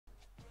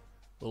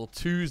Little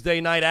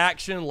Tuesday night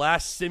action,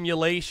 last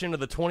simulation of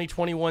the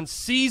 2021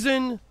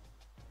 season.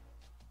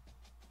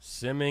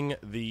 Simming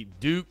the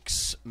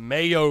Duke's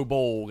Mayo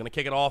Bowl. Going to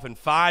kick it off in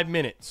 5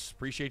 minutes.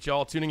 Appreciate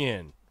y'all tuning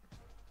in.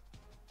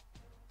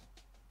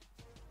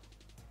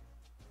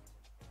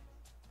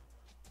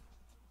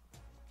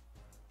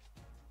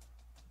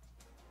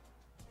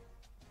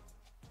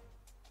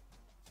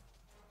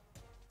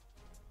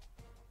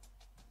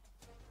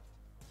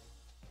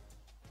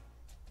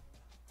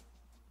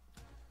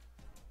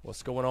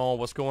 What's going on?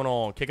 What's going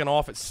on? Kicking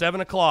off at 7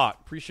 o'clock.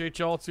 Appreciate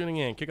y'all tuning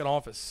in. Kicking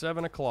off at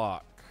 7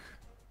 o'clock.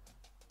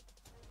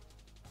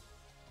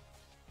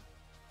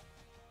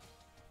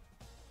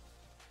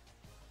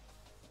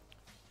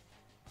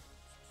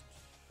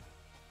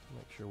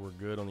 Make sure we're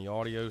good on the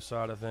audio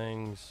side of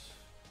things.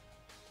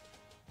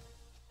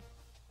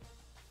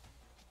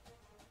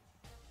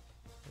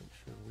 Make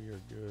sure we are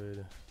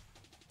good.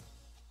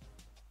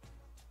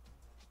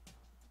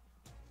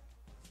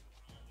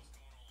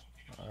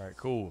 All right,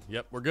 cool.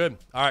 Yep, we're good.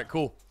 All right,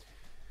 cool.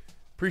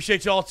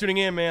 Appreciate y'all tuning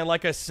in, man.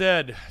 Like I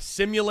said,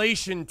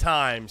 simulation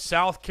time.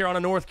 South Carolina,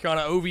 North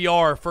Carolina,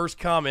 OVR, first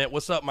comment.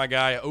 What's up, my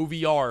guy?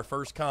 OVR,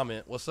 first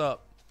comment. What's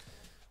up?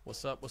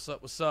 What's up, what's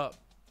up, what's up?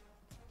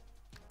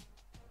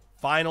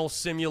 Final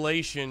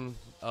simulation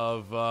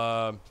of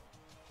the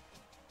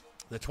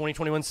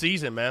 2021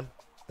 season, man.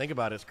 Think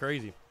about it. It's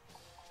crazy.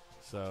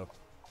 So,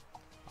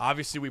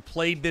 obviously, we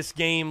played this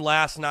game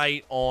last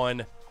night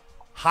on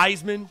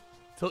Heisman.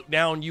 Took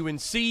down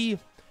UNC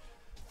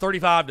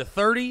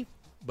 35-30,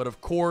 but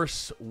of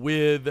course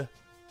with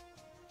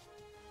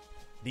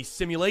the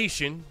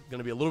simulation, going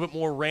to be a little bit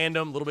more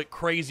random, a little bit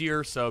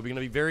crazier, so it's going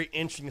to be very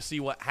interesting to see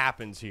what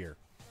happens here.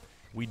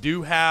 We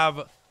do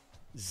have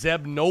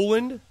Zeb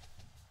Noland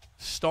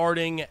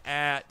starting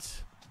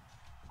at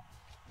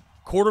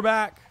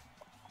quarterback.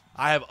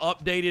 I have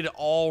updated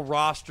all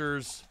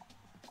rosters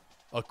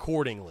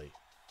accordingly.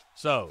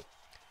 So,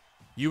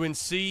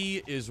 UNC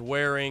is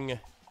wearing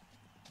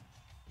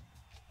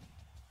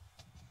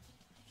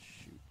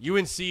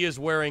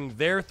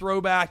their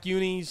throwback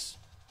unis.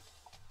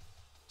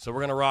 So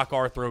we're going to rock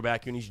our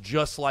throwback unis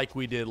just like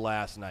we did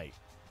last night.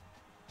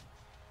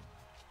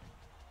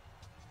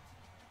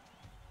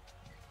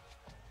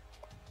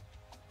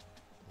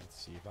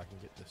 Let's see if I can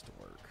get this to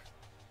work.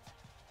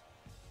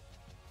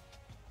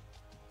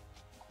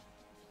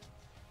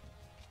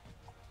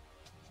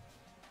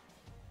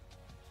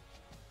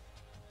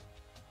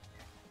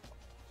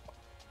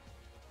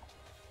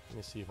 Let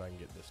me see if I can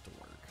get this to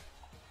work.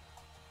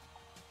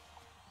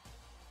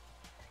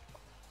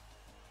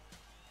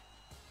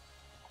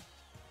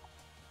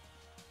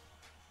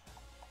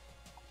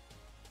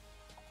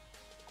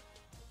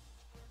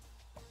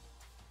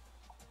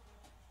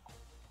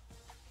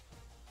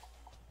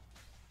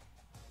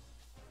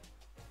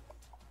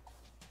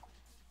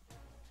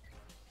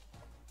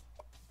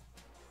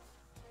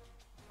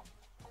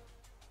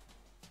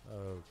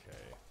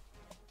 Okay,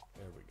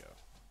 there we go.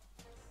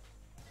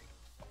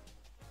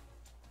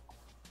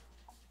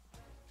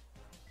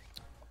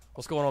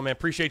 What's going on, man?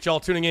 Appreciate y'all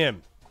tuning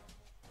in.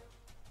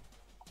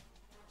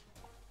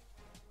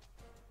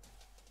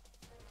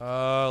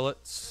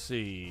 Let's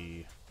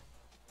see.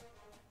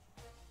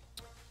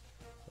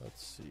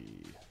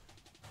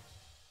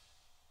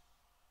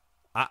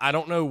 I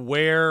don't know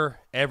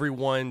where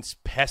everyone's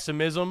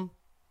pessimism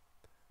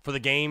for the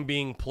game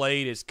being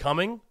played is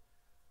coming.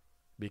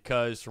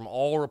 Because from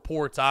all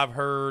reports I've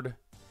heard,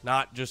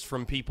 not just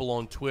from people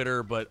on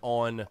Twitter, but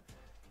on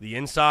the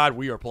inside,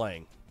 we are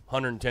playing.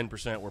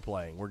 110% we're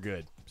playing. We're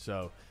good.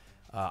 So,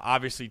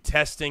 obviously,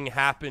 testing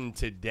happened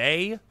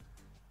today.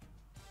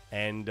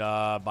 And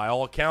by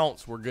all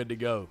accounts, we're good to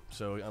go.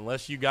 So,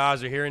 unless you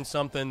guys are hearing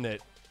something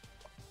that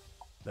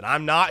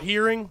I'm not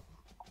hearing,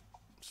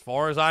 as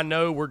far as I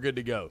know, we're good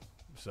to go.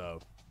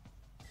 So,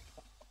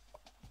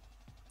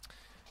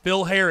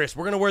 Phil Harris,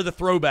 we're going to wear the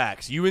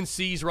throwbacks.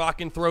 UNC's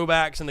rocking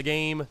throwbacks in the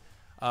game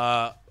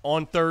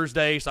on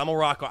Thursday, so I'm going to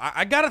rock.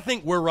 I got to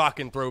think we're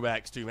rocking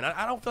throwbacks too, man.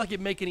 I don't feel like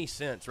it'd make any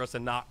sense for us to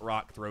not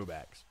rock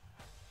throwbacks.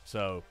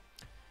 So,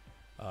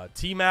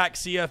 T-Mac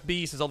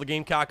CFB says all the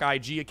Gamecock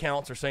IG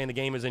accounts are saying the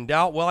game is in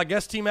doubt. Well, I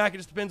guess, T-Mac, it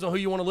just depends on who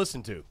you want to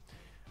listen to.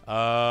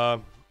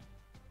 So,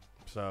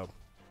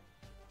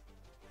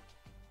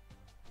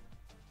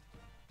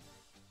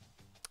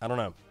 I don't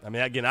know. I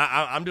mean, again,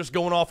 I'm just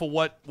going off of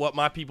what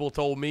my people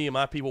told me, and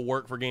my people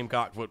work for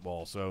Gamecock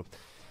football. So,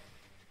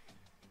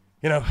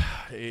 you know,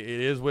 it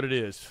is what it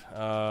is.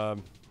 I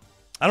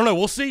don't know.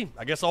 We'll see.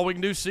 I guess all we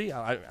can do is see.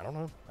 I don't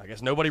know. I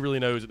guess nobody really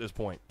knows at this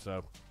point.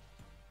 So,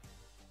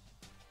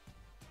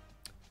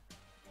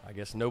 I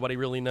guess nobody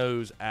really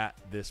knows at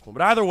this point.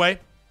 But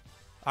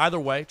either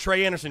way,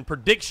 Trey Anderson,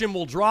 prediction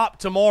will drop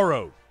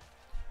tomorrow.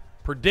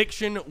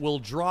 Prediction will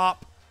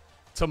drop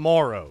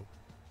tomorrow.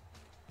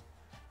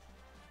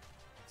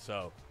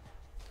 So,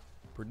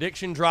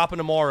 prediction dropping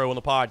tomorrow on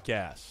the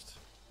podcast.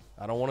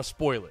 I don't want to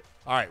spoil it.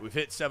 All right, we've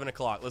hit 7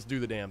 o'clock. Let's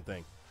do the damn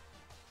thing.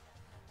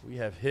 We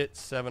have hit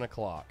 7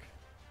 o'clock.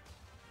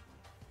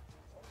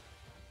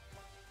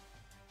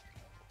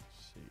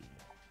 Let's see.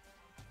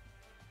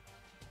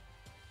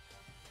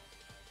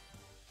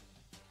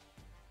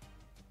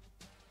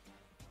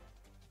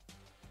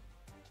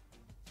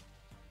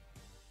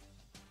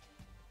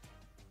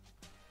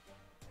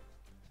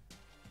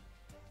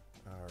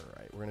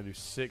 we're going to do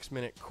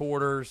 6-minute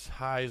quarters,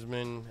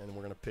 Heisman, and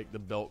we're going to pick the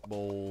Belk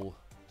Bowl.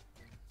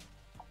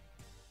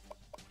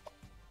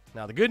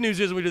 Now, the good news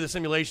is when we do the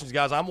simulations,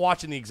 guys, I'm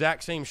watching the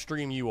exact same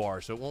stream you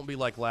are, so it won't be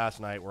like last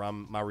night where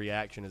my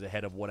reaction is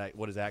ahead of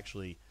what is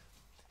actually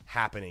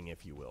happening,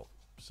 if you will.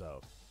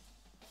 So,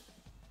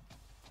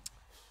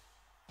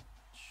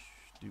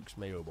 Duke's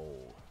Mayo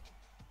Bowl.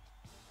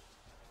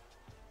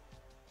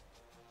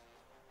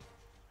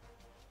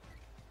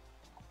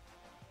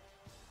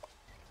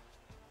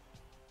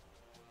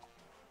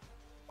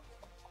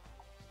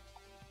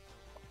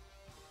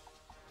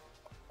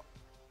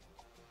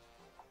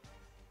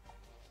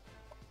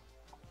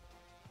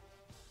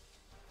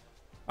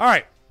 All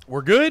right,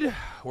 we're good.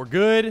 We're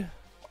good.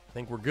 I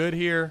think we're good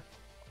here.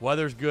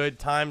 Weather's good.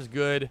 Time's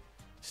good.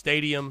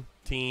 Stadium,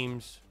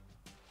 teams.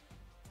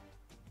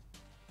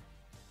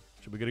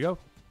 Should we good to go?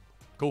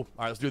 Cool.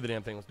 All right, let's do the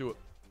damn thing. Let's do it.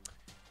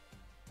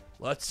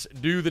 Let's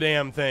do the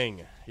damn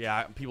thing.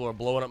 Yeah, people are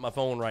blowing up my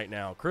phone right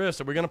now. Chris,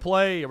 are we going to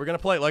play? Are we going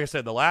to play? Like I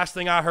said, the last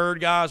thing I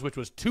heard, guys, which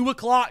was 2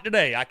 o'clock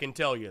today, I can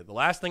tell you. The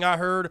last thing I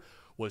heard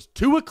was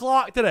 2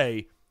 o'clock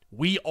today.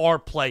 We are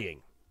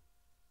playing.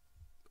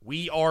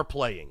 We are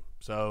playing.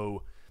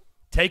 So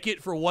take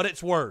it for what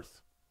it's worth.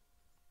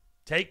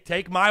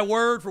 Take my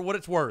word for what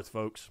it's worth,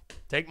 folks.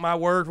 Take my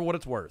word for what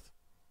it's worth.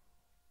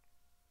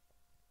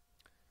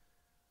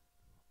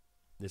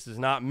 This is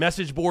not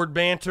message board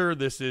banter.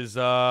 This is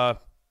it's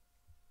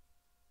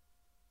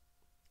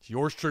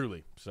yours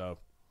truly. So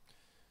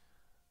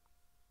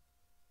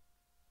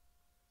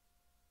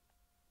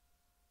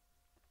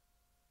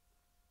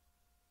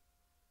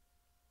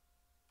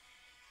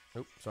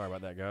oops, sorry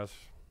about that, guys.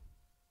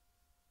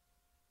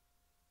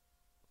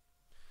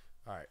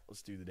 All right,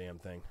 let's do the damn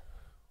thing.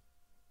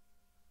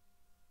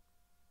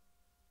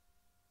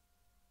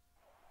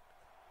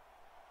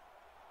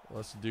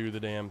 Let's do the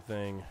damn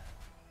thing.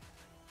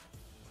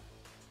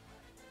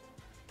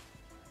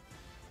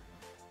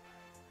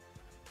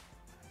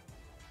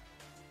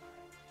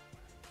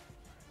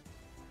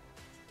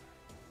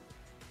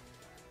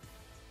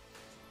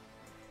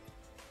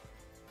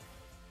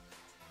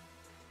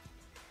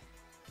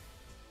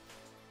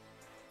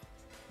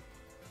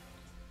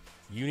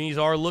 Unis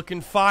are looking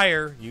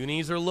fire.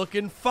 Unis are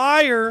looking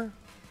fire.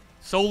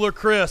 Solar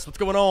Chris, what's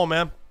going on,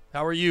 man?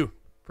 How are you?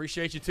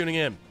 Appreciate you tuning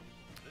in.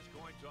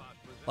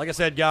 Like I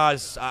said,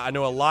 guys, I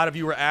know a lot of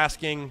you were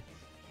asking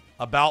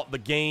about the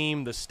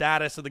game, the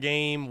status of the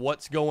game,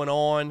 what's going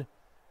on.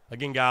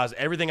 Again, guys,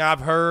 everything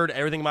I've heard,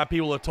 everything my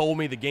people have told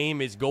me, the game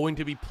is going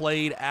to be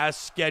played as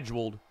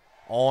scheduled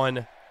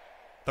on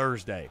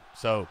Thursday.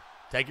 So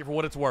take it for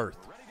what it's worth.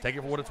 Take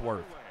it for what it's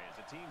worth.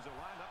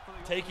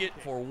 Take it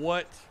for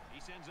what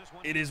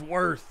it is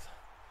worth.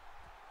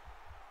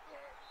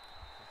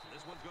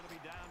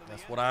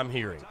 That's what I'm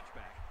hearing.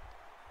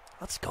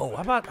 Let's go.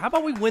 How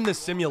about we win the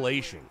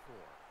simulation?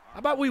 How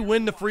about we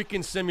win the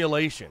freaking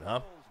simulation,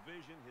 huh?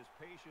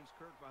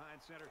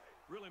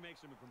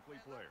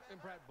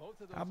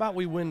 How about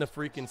we win the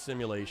freaking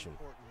simulation?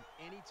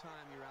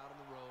 Anytime you're out on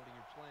the road and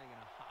you're playing in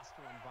a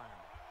hostile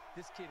environment,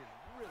 this kid is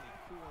really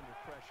cool under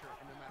pressure,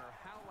 and no matter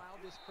how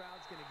loud this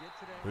crowd's going to get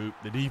today, boop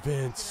the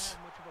defense.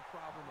 much of a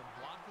problem of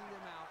blocking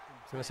them out.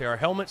 I was going to say, our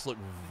helmets look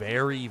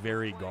very,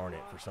 very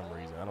garnet for some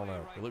reason. I don't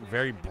know. They look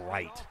very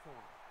bright.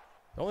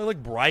 Don't they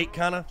look bright,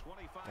 kind of?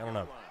 I don't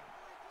know.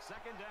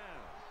 Second down.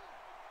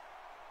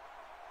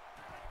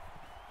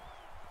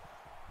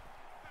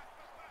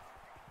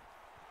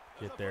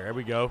 Get there. There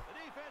we go.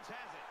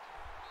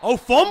 Oh,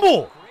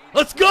 fumble.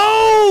 Let's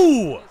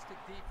go.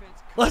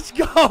 Let's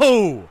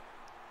go.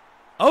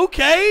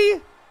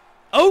 Okay.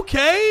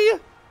 Okay.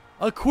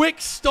 A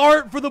quick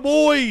start for the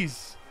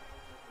boys.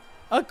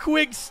 A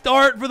quick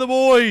start for the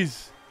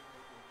boys.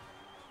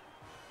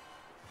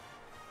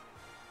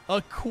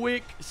 A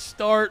quick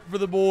start for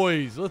the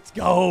boys. Let's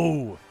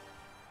go.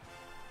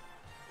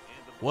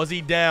 Was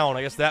he down?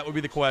 I guess that would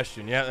be the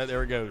question. Yeah,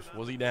 there it goes.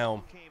 Was he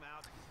down?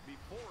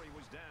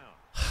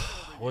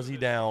 Was he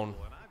down?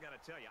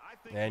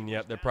 And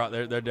yep, they're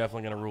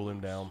definitely going to rule him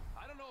down.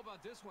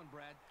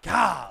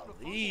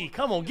 Golly,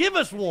 come on, give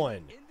us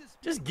one.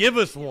 Just give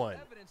us one.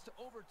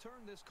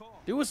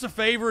 Do us a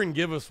favor and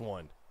give us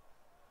one.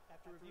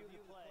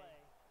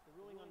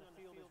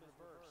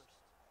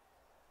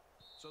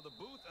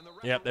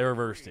 Yep, they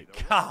reversed it.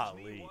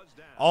 Golly.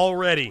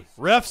 Already.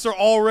 Refs are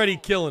already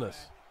killing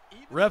us.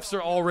 Refs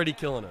are already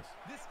killing us.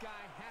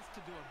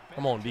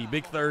 Come on, D.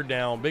 Big third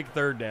down. Big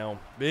third down.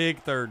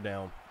 Big third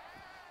down.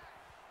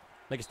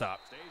 Make a stop.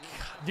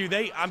 Dude,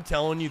 I'm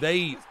telling you,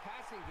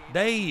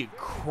 they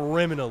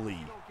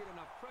criminally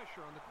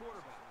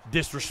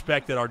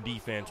disrespected our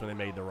defense when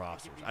they made the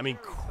rosters. I mean,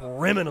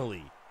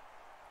 criminally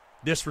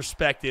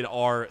disrespected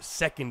our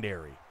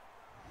secondary.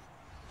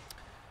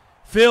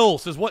 Phil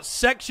says, what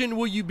section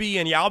will you be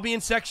in? Yeah, I'll be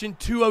in section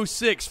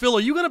 206. Phil,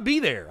 are you going to be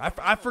there?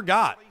 I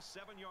forgot.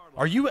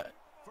 Are you?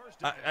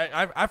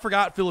 I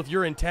forgot, Phil, if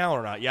you're in town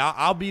or not. Yeah,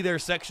 I'll be there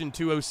section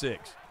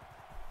 206.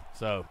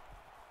 So.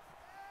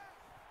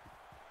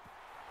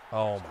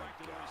 Oh, my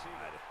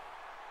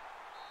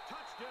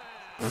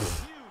God.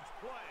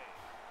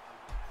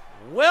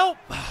 Well,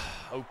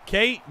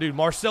 okay. Dude,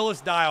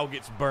 Marcellus Dial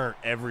gets burnt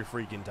every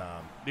freaking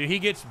time. Dude, he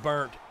gets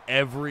burnt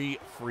every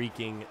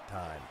freaking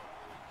time.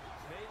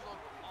 They look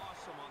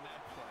awesome on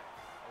that play.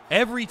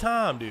 Every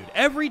time, dude.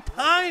 Every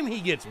time he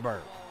gets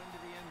burnt. Ball into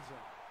the end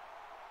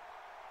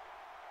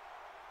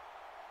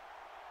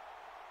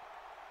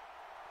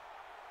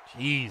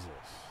zone. Jesus.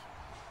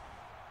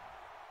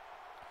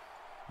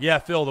 Yeah,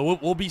 Phil,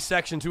 we'll be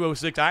section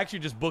 206. I actually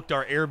just booked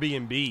our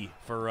Airbnb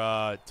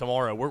for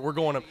tomorrow. We're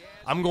going up.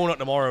 I'm going up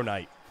tomorrow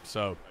night.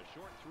 So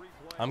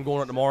I'm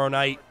going up tomorrow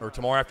night or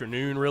tomorrow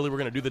afternoon, really. We're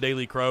going to do the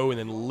Daily Crow and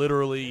then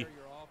literally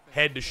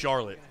head to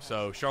Charlotte.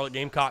 So Charlotte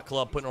Gamecock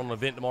Club putting on an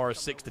event tomorrow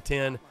 6 to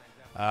 10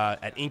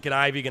 at Ink and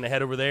Ivy. Going to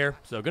head over there.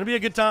 So going to be a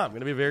good time.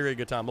 Going to be a very, very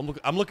good time.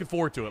 I'm looking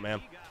forward to it,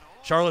 man.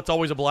 Charlotte's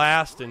always a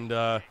blast. And,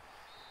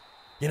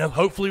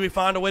 hopefully we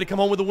find a way to come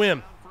home with a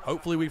win.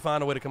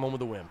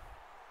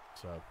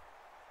 So,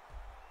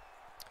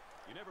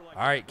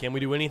 all right, can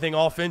we do anything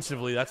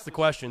offensively? That's the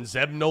question.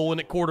 Zeb Nolan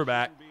at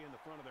quarterback.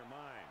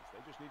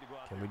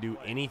 Can we do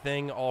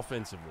anything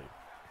offensively?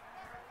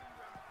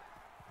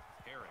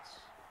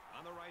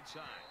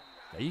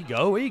 There you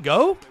go. There you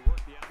go.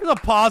 There's a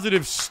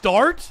positive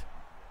start.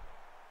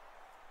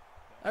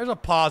 There's a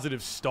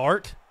positive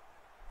start.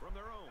 From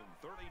their own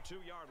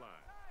 32-yard line.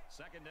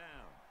 Second down.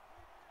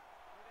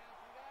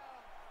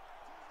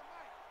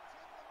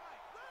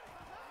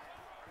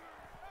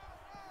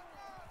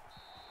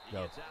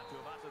 Go.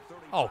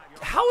 Oh,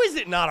 how is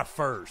it not a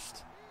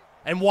first?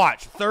 And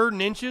watch, 3rd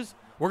and inches,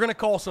 we're going to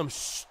call some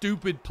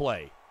stupid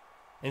play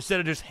instead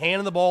of just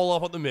handing the ball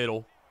off at the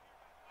middle.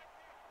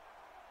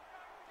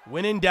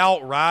 When in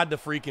doubt, ride the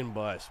freaking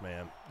bus,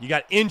 man. You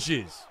got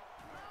inches.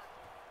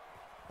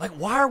 Like,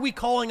 why are we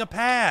calling a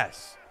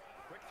pass?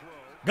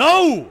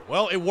 Go!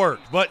 Well, it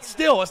worked, but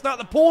still, that's not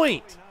the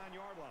point.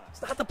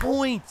 It's not the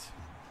point.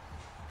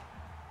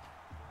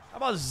 How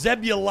about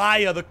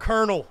Zebulaya, the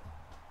Colonel?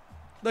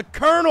 The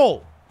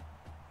Colonel.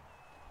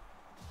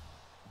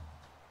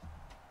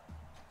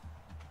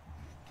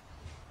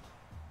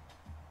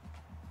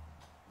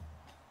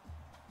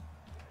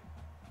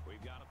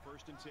 We've got a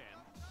 1st and 10.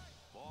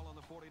 Ball on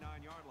the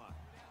 49-yard line.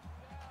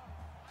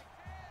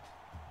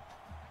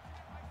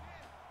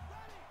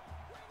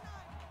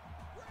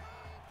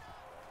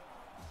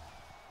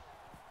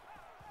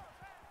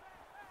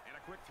 And a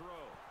quick throw.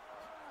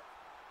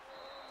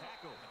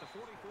 Tackle at the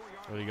 44-yard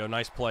line. There you go.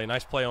 Nice play.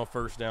 Nice play on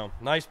first down.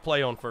 Nice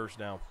play on first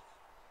down.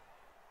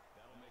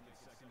 That'll make it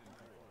 2nd and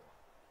 4.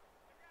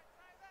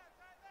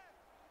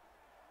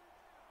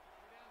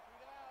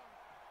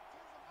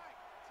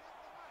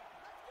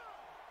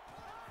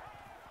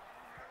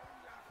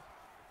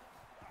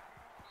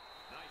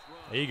 Nice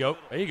run. There you go.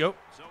 There you go.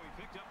 So he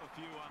picked up a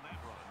few on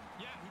that run.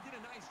 Yeah, he did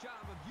a nice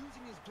job of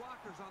using his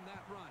blockers on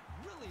that run.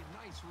 Really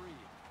nice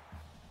read.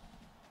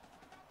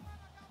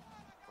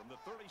 From the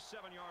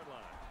 37-yard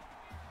line.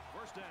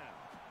 1st down.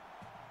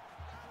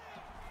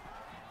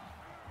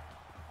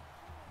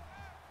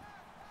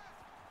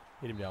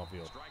 Hit him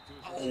downfield. Strike to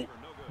his Oh, receiver,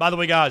 no good. by the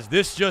way, guys,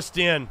 this just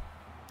in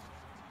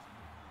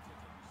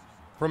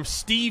from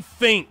Steve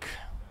Fink,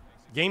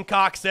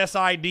 Gamecocks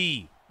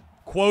SID.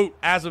 Quote,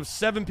 as of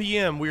 7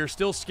 p.m., we are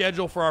still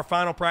scheduled for our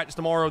final practice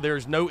tomorrow. There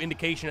is no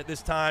indication at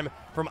this time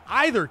from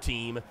either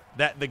team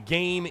that the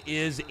game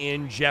is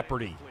in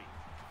jeopardy.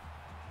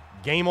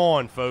 Game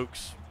on,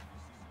 folks.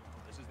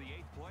 This is the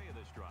 8th play of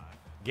this drive.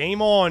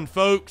 Game on,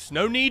 folks.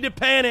 No need to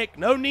panic.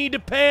 No need to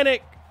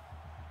panic.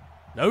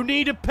 No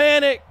need to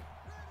panic.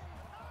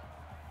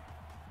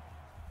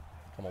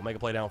 Come on, make a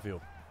play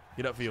downfield.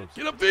 Get upfield.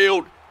 Get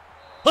upfield.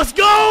 Let's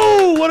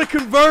go. What a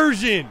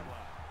conversion.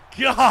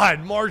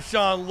 God,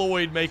 Marshawn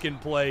Lloyd making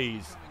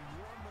plays.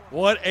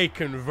 What a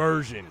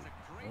conversion.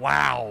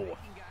 Wow.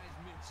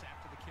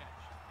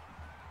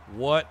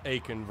 What a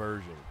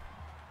conversion.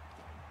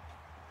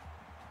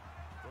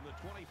 From the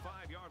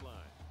 25-yard line,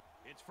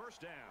 it's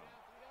 1st down.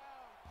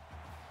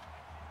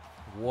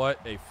 What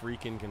a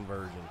freaking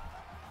conversion.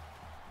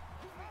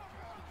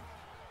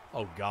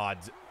 Oh, God.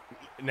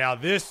 Now,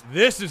 this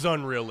is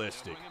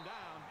unrealistic.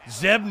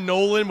 Zeb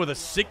Nolan with a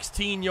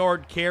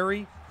 16-yard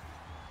carry.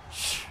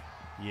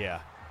 Yeah.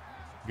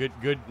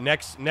 Good.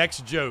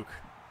 Next joke.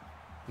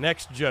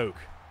 Next joke.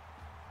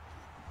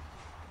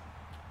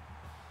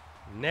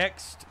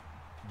 Next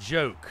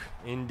joke,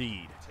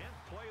 indeed.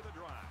 10th play of the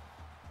drive.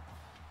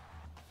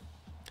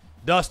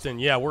 Dustin,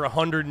 yeah, we're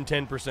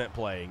 110%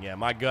 playing. Yeah,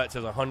 my gut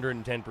says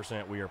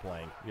 110% we are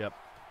playing. Yep.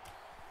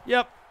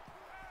 Yep.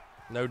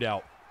 No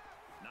doubt.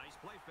 Nice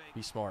play fake.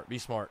 Be smart. Be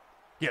smart.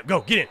 Yeah,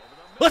 go. Get in.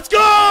 Let's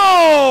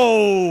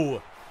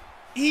go!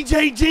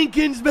 EJ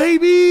Jenkins,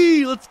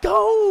 baby. Let's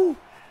go.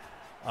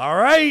 All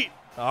right.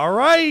 All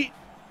right.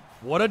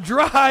 What a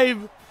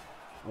drive.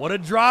 What a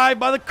drive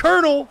by the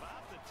Colonel.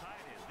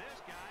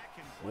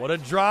 What a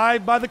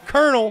drive by the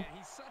Colonel.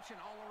 He's such an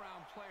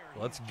all-around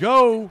player. Let's He's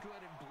go. just as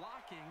good at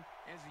blocking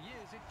as he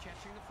is at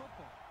catching the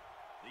football.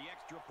 The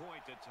extra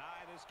point to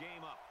tie this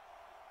game up.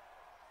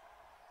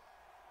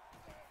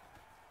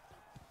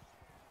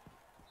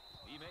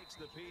 He makes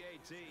the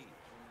PAT.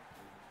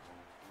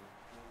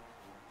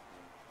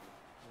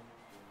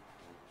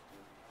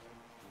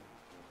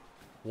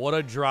 What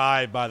a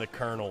drive by the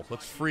Colonel.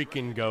 Let's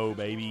freaking go,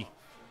 baby.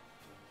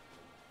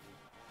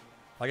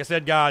 Like I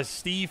said, guys,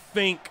 Steve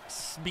Fink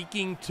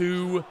speaking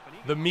to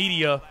the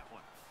media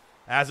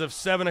as of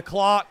 7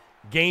 o'clock,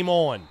 game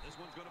on.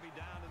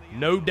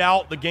 No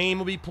doubt the game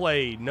will be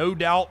played. No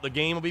doubt the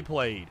game will be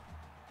played.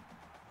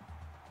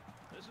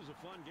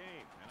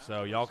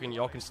 So y'all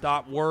can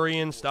stop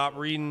worrying, stop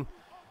reading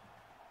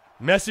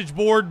message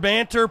board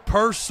banter.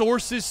 Per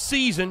sources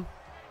season.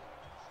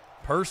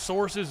 Per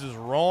sources is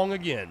wrong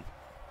again.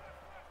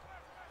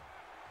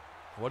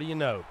 What do you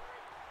know?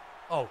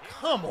 Oh,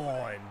 come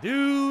on,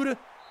 dude.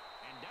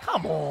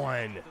 Come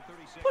on.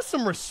 Put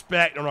some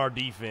respect on our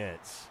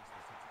defense.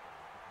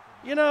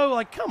 You know,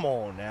 like, come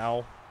on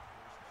now.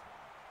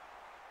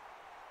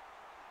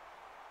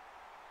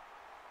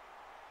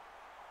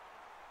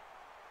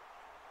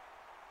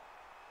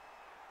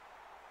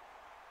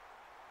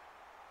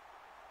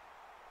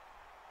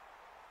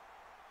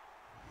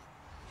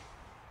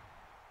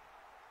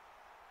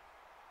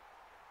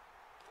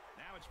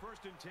 Now it's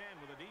 1st and 10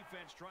 with the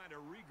defense trying to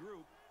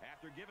regroup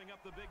after giving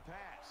up the big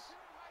pass.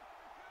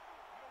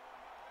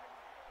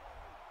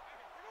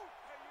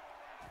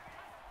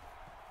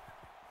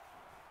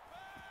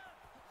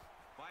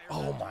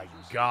 Oh, my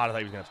God. I thought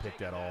he was going to pick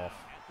that off.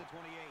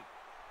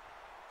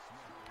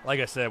 Like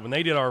I said, when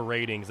they did our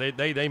ratings,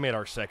 they made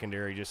our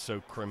secondary just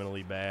so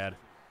criminally bad.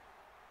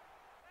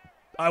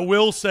 I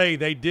will say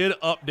they did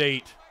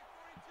update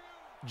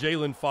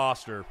Jalen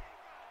Foster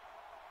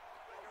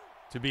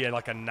to be at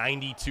like a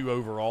 92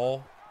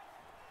 overall.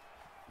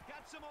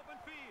 Got some open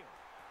field.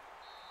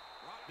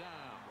 Brought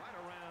down right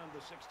around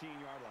the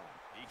 16-yard line.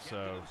 He kept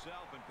it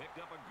himself and picked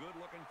up a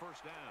good-looking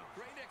first down.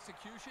 Great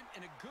execution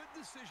and a good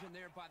decision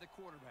there by the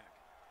quarterback.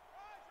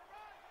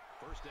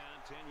 First down,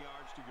 10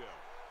 yards to go.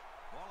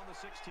 Ball on the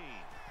 16.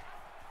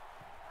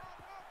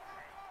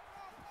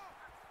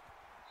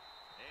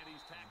 And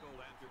he's tackled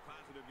after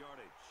positive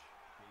yardage.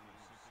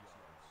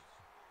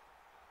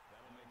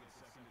 That'll make it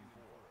 2nd and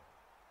 4.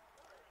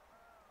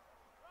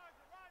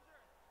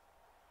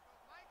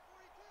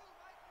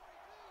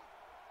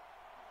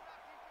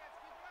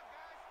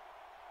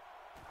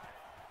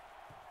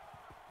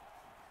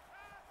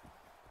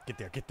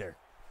 Get there.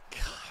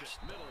 Gosh.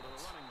 Middle to the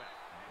running back.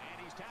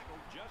 And he's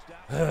tackled just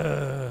out.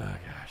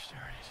 Gosh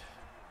darn it.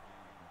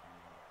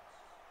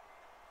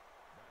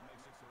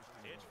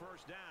 It's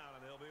first down,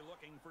 and they'll be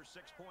looking for 6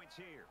 points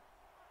here.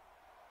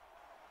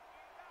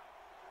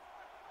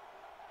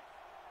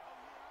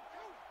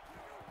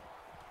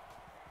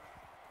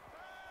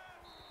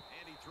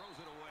 And he throws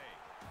it away.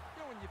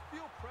 You know, when you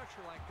feel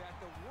pressure like that,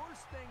 the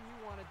worst thing you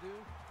want to do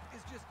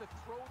is just to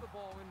throw the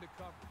ball into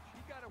coverage. He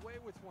got away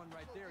with one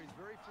right there. He's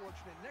very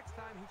fortunate. Next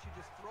time, he should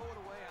just throw it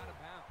away out of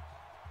bounds.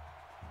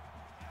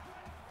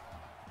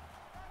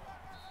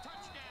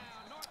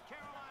 Touchdown, North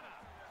Carolina.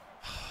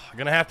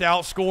 Gonna have to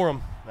outscore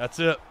them. That's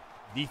it.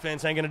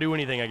 Defense ain't gonna do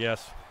anything, I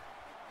guess.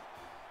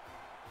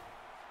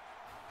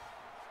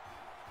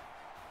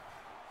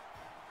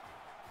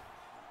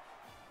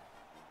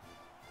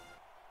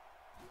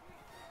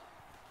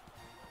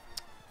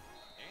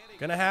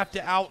 Gonna have to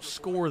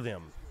outscore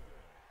them.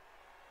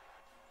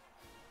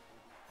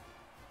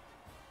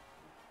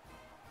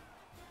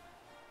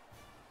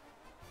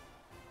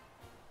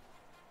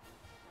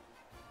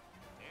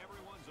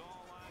 Everyone's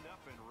all lined up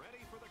and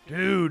ready for the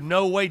Dude,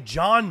 no way.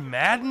 John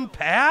Madden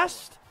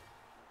passed?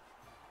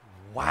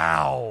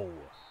 Wow.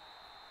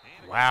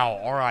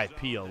 Wow.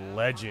 R.I.P. a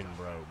legend,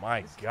 bro.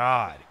 My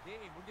God. We're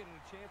getting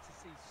a chance to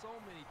see so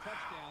many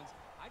touchdowns.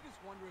 I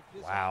just wonder if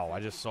this Wow, I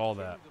just saw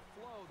that.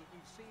 the flow that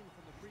we've seen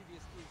from the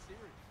previous 3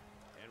 series.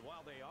 And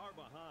while they are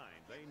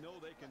behind, they know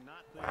they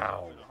cannot think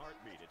Wow. in a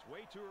heartbeat. It's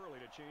way too early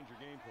to change your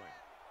game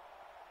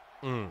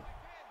plan.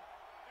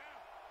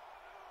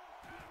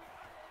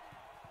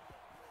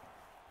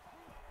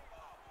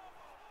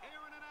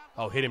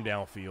 Oh, hit him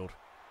downfield.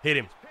 Hit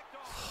him.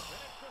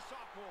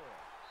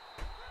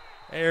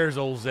 There's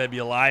old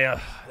Zebulaya.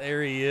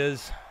 There he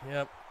is.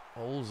 Yep.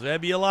 Old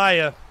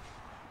Zebulaya.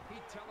 He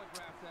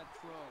telegraphed that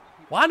throw.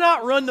 Why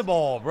not run the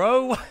ball,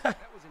 bro? That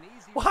was an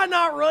easy Why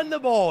not run the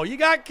ball? You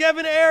got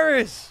Kevin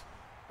Harris.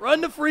 Run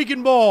the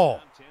freaking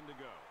ball. 10 to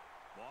go.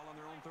 Ball on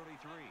their own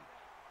 33.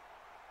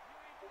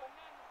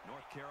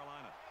 North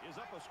Carolina is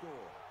up a score.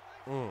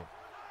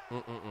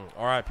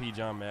 R.I.P.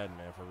 John Madden,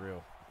 man, for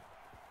real.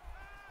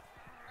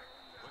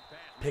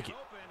 Pick it.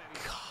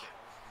 God.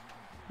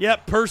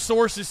 Yep, per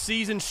sources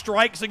season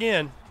strikes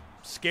again.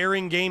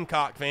 Scaring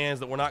Gamecock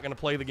fans that we're not going to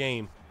play the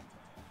game.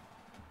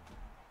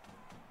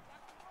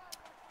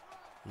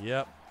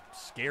 Yep,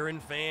 scaring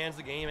fans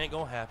the game ain't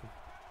going to happen.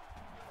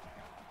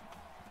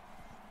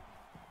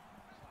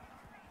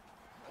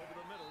 Over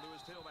the middle to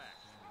his tailback.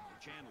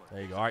 Chandler.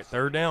 There you go. All right,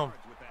 3rd down.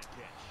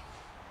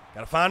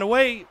 Got to find a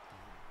way.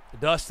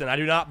 Dustin, I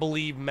do not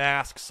believe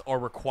masks are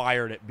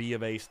required at B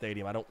of A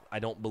Stadium. I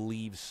don't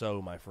believe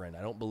so, my friend.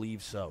 I don't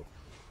believe so.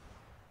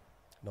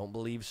 Don't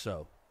believe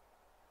so.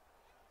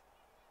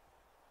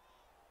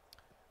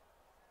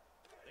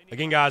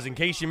 Again, guys, in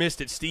case you missed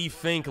it, Steve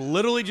Fink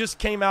literally just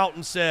came out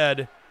and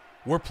said,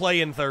 we're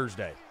playing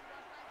Thursday.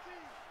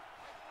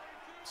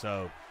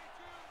 So,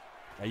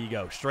 there you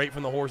go. Straight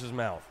from the horse's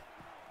mouth.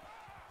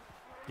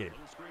 Get it.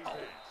 Oh.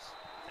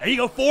 There you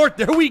go, 4th.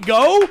 There we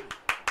go.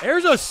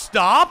 There's a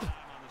stop.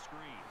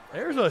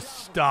 There's a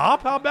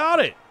stop. How about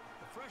it?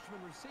 The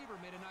freshman receiver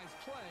made a nice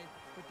play,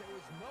 but there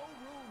was no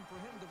room for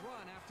him to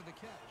run after the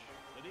catch.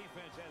 The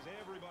defense has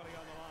everybody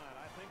on the line.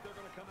 I think they're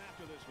going to come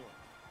after this one.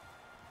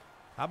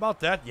 How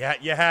about that? Yeah,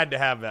 you had to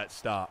have that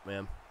stop,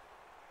 man.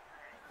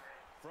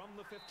 From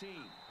the 15,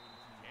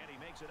 and he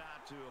makes it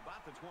out to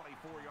about the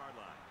 24-yard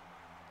line.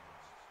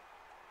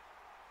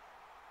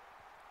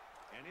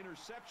 An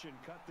interception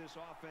cut this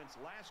offense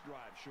last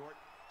drive short,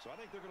 so I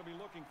think they're going to be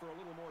looking for a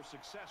little more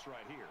success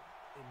right here.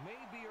 It may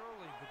be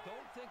early, but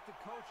don't think the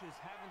coaches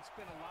haven't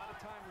spent a lot of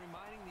time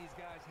reminding these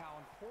guys how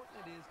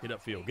important it is. Get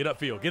upfield, get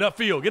upfield, get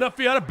upfield, get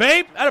upfield. Out of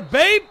Babe, out of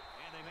Babe.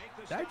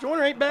 That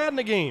Joyner ain't bad in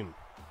the game.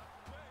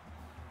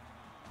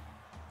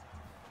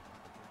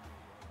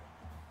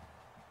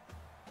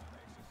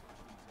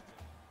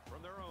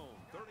 From their own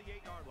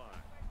 38-yard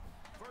line,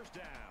 first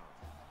down.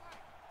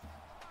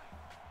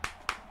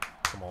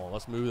 Come on,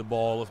 let's move the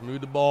ball. Let's move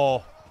the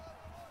ball.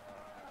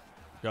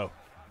 Go.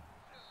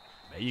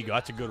 There you go.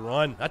 That's a good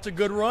run. That's a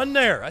good run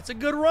there. That's a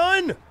good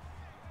run.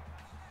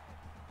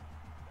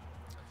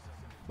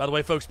 By the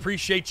way, folks,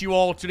 appreciate you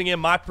all tuning in.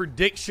 My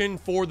prediction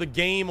for the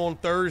game on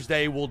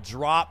Thursday will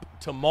drop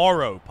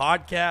tomorrow.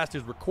 Podcast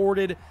is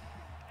recorded,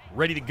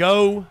 ready to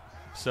go.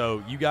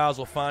 So you guys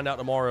will find out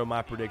tomorrow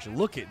my prediction.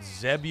 Look at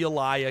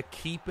Zebuliah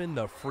keeping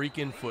the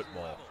freaking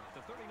football.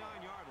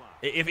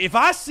 If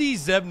I see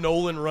Zeb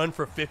Nolan run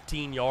for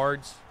 15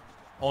 yards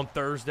on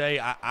Thursday,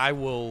 I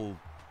will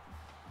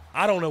 –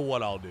 I don't know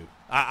what I'll do.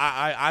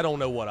 I don't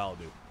know what I'll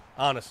do,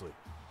 honestly.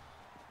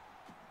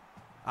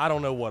 I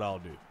don't know what I'll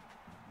do.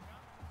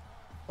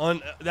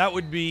 That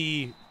would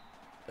be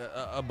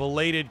a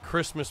belated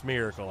Christmas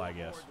miracle, I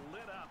guess.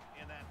 Lit up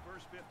in that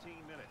first 15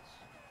 minutes.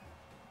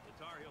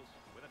 The Tar Heels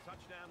with a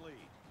touchdown lead.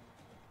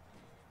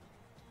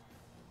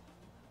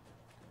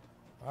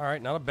 All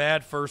right, not a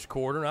bad first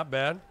quarter, not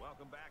bad.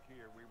 Welcome back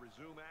here. We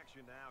resume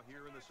action now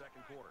here in the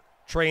second quarter.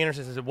 Trey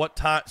Anderson says, at what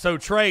time? So,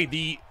 Trey,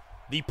 the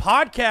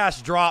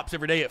podcast drops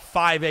every day at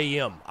 5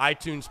 a.m.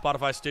 iTunes,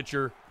 Spotify,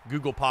 Stitcher,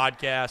 Google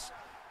Podcasts.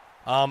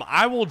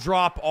 I will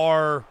drop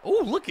our –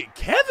 oh, look at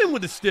Kevin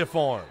with the stiff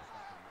arm.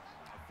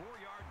 A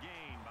 4-yard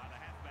gain by the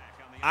halfback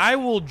on the I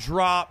will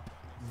drop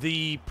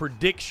the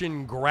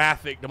prediction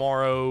graphic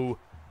tomorrow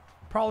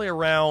probably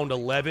around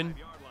 11,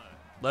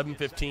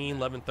 11:15,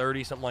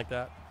 11:30, something like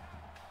that.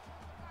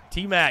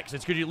 T-Mac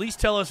says, could you at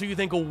least tell us who you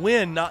think will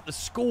win, not the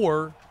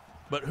score,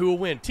 but who will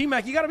win?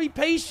 T-Mac, you got to be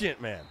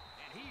patient, man.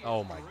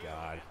 Oh, my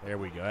God. There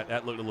we go.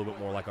 That looked a little bit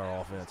more like our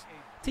offense.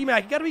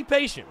 T-Mac, you got to be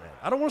patient, man.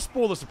 I don't want to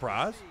spoil the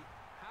surprise.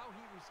 How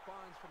he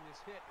responds from this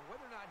hit and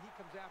whether or not he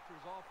comes after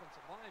his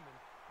offensive lineman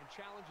and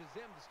challenges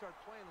them to start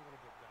playing a little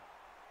bit better.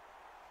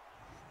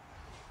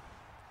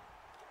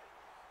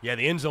 Yeah,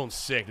 the end zone's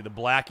sick. The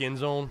black end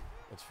zone,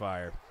 it's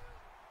fire.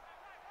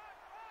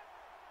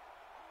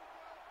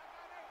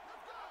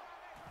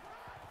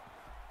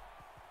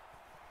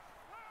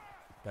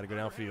 Got to go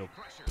downfield.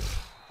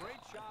 Great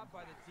job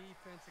by the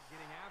defense at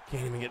getting after.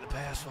 Can't even get the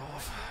pass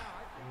off.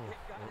 Pitt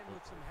got in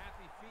with some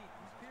happy feet.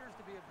 He appears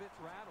to be a bit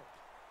rattled.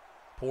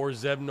 Poor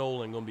Zeb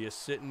Nolan going to be a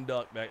sitting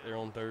duck back there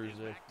on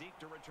Thursday. back deep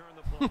to return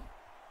the ball.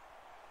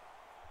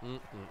 And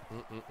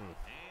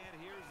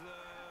here's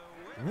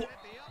the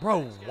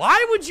Bro,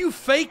 why would you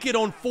fake it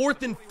on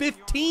 4th and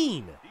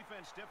 15?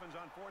 defense stiffens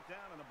on 4th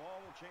down and the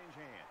ball will change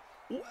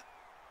hands.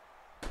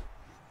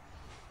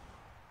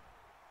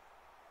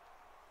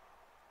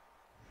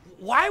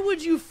 Why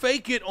would you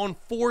fake it on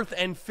 4th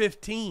and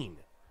 15?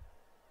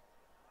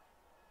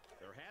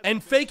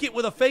 And fake it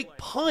with a fake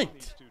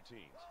punt?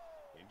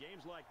 In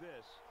games like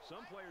this,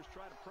 some players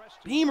try to press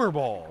Beamer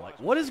ball. Like,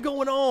 what is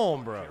going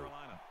on, bro?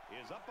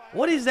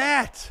 What is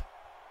that?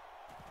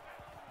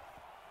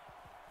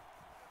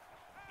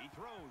 He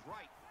throws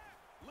right.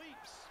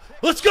 Leaps.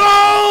 Let's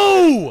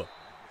go!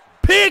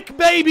 Pick,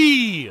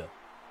 baby!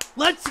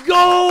 Let's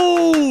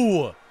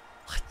go!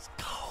 Let's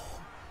go.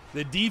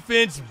 The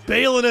defense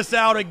bailing us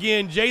out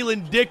again.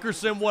 Jalen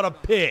Dickerson, what a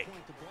pick.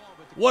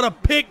 What a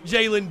pick,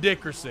 Jalen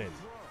Dickerson.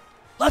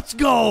 Let's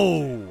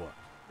go.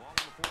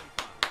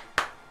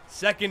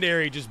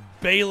 Secondary just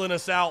bailing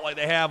us out like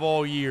they have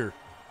all year.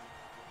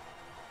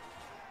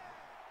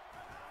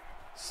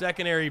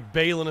 Secondary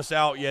bailing us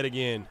out yet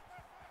again.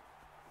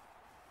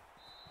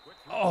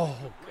 Oh,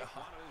 God.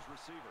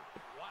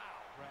 Wow,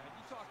 Brad,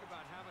 you talk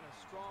about having a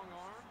strong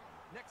arm.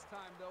 Next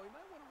time, though, you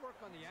might want to work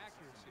on the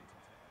accuracy.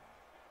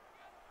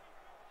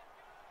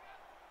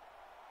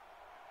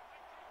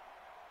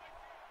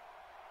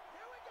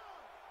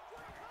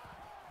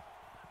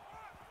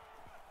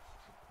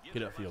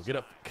 Get upfield. Get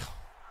up.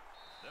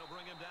 They'll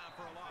bring him down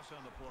for a loss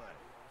on the play.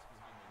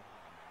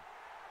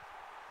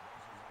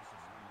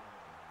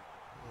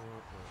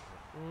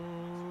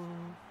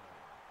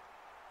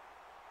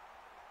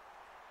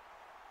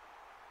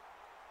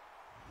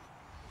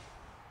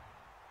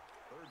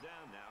 Third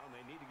down now, and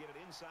they need to get it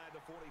inside the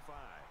 45.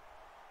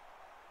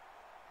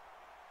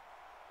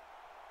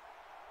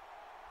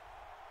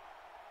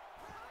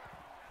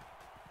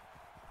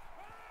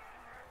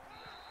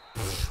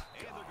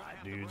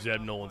 dude.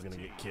 Zeb Nolan's going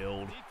to get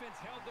killed. Defense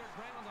held their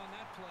ground on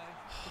that play.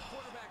 The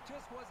quarterback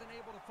just wasn't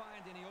able to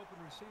find any open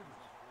receivers.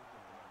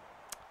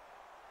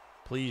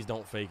 Please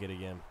don't fake it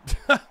again.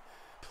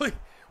 Please,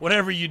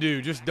 whatever you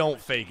do, just don't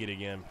fake it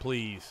again.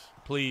 Please.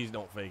 Please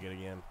don't fake it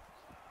again.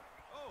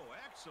 Oh,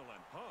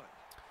 excellent punt.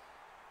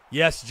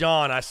 Yes,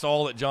 John. I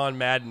saw that John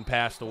Madden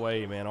passed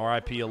away, man.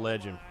 R.I.P. a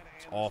legend.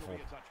 It's awful.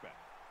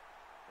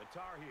 The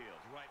Tar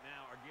Heels right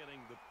now are getting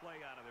the play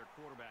out of their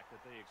quarterback that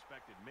they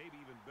expected, maybe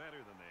even better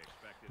than they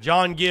expected.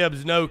 John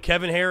Gibbs, no,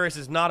 Kevin Harris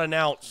has not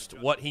announced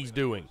what he's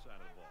doing.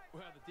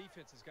 Well, the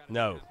defense has got to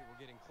No. be happy we're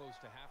getting close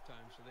to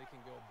halftime so they can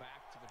go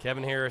back to the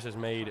Kevin Harris has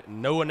made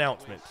no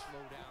announcement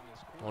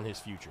on his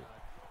future.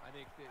 I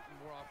think that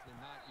more often than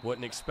not,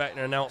 Wouldn't expect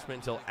an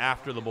announcement until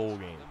after the bowl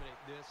game.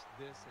 Eliminate this,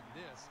 and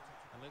this,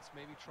 and let's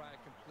maybe try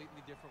a completely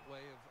different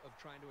way of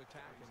trying to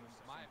attack. And in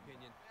my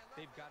opinion,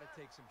 they've got to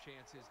take some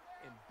chances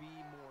and be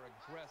more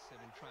aggressive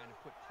in trying to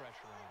put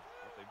pressure on them.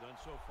 What they've done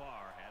so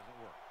far hasn't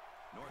worked.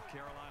 North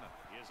Carolina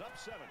is up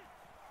 7.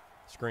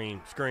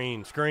 Screen,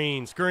 screen,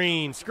 screen,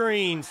 screen,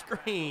 screen,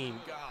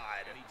 screen.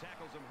 God. And he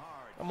tackles him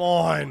hard. Come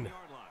on. Yard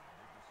line.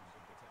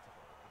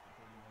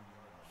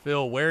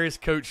 Phil, where is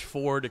Coach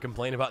Ford to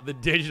complain about the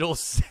digital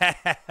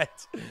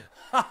set?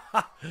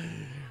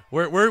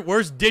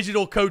 Where's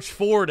digital Coach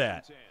Ford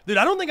at? Dude,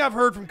 I don't think I've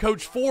heard from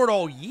Coach Ford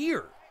all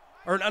year.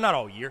 Or not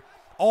all year,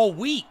 all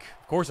week.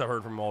 Of course I've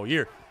heard from him all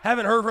year.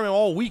 Haven't heard from him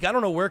all week. I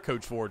don't know where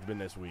Coach Ford's been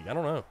this week. I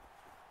don't know.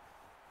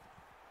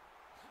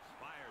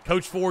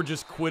 Coach Ford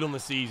just quit on the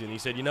season. He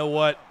said, you know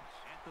what?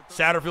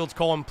 Satterfield's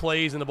calling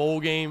plays in the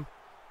bowl game.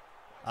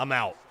 I'm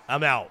out.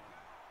 I'm out.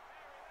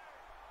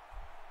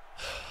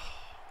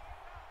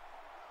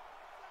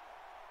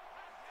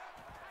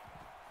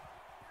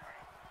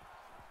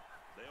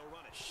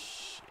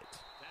 Shit.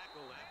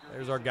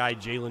 There's our guy,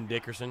 Jalen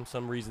Dickerson.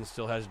 Some reason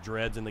still has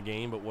dreads in the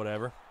game, but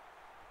whatever.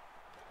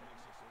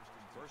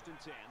 1st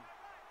and 10.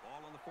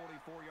 Ball on the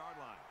 44-yard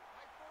line.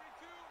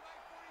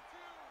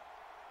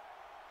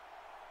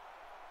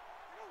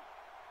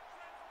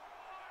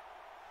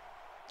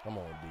 Come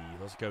on, D.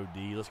 Let's go,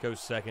 D. Let's go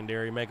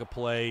secondary. Make a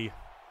play.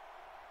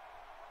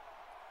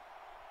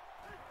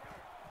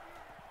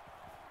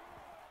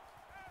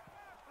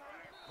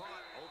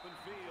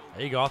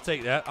 There you go. I'll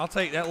take that. I'll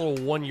take that little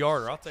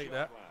 1-yarder. I'll take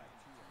that.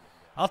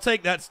 I'll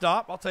take that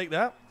stop. I'll take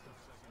that.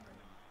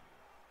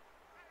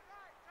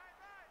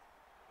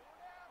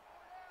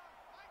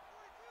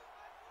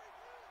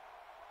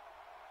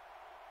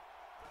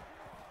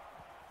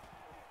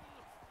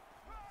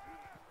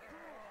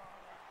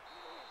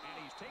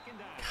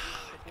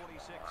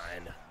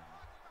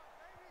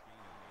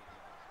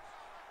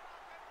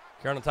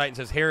 Carolina Titan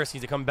says Harris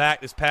needs to come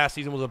back. This past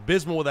season was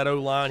abysmal with that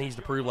O-line. He's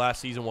to prove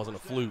last season wasn't a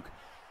fluke.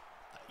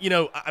 You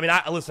know, I mean,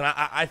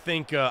 I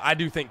think I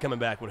do think coming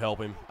back would help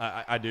him.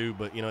 I do,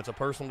 but you know, it's a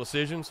personal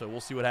decision, so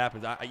we'll see what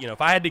happens. You know, if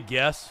I had to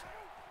guess,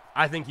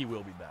 I think he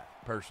will be back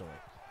personally.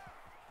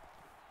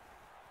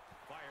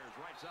 Fires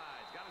right side,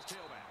 got his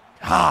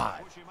tailback.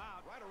 God. Push him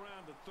out right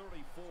around the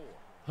 34.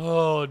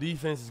 Oh,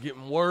 defense is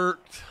getting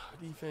worked.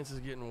 Defense is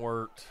getting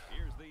worked.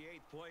 Here's the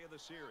 8th play of the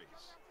series.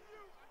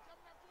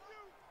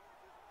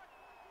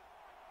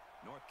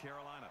 North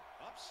Carolina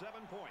up 7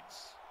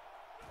 points.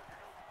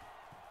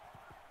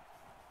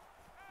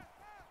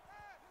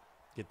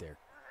 Get there.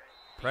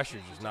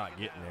 Pressure's just not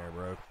getting there,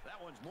 bro. That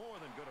one's more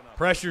than good enough.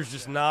 Pressure's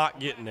just not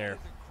getting there.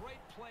 It's a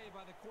great play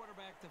by the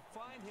quarterback to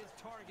find his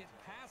target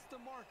past the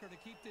marker to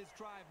keep this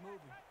drive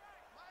moving.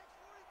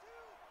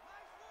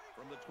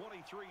 From the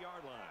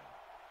 23-yard line,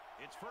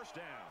 it's 1st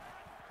down.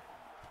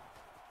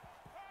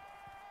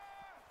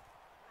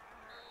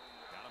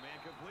 Got a man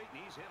complete, and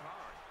he's hit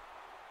hard.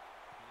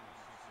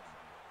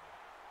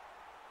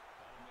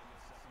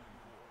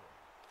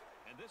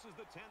 And this is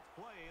the 10th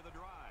play of the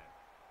drive.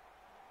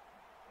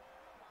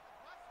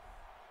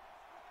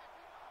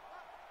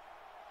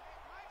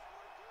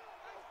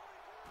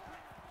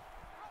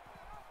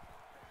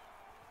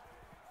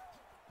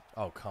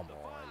 Oh, come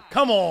on.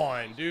 Come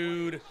on,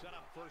 dude. Set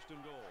up 1st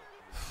and goal.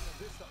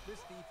 This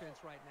defense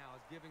right now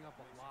is giving up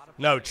a lot of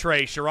No, plays.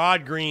 Trey.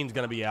 Sherrod Green's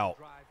going to be out.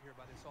 Drive here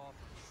by this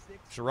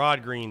offense. 6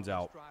 Sherrod Green's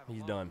out. drive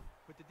He's alone.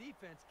 done. But the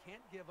defense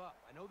can't give up.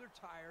 I know they're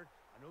tired.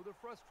 I know they're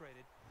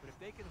frustrated. But if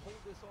they can hold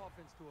this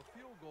offense to a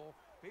field goal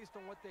based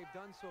on what they've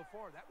done so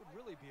far, that would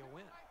really be a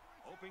win.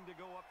 Hoping to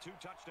go up 2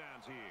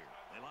 touchdowns here.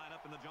 They line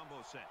up in the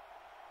jumbo set.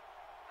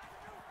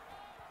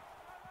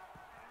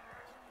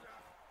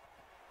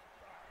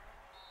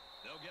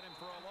 They'll get him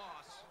for a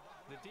loss.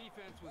 The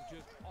defense was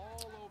just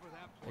all over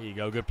that play. There you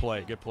go. Good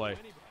play. Good play.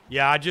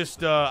 Yeah, I just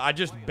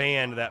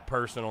banned that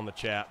person on the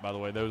chat, by the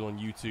way. Those on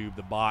YouTube,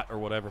 the bot or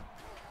whatever.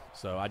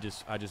 So I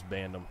just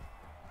banned them.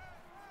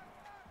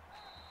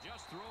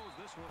 Just throws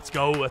this one. Let's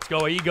go. Let's go.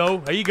 There you go.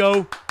 There you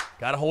go.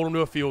 Got to hold him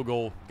to a field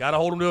goal. Got to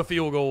hold him to a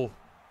field goal.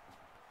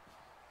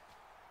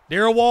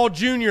 Darrell Wall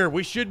Jr.,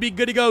 we should be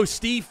good to go.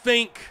 Steve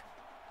Fink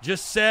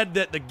just said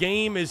that the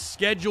game is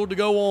scheduled to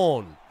go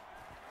on.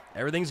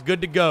 Everything's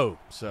good to go.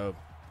 So,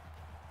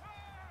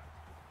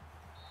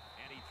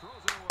 And he throws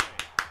it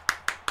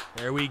away.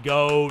 There we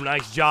go.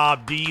 Nice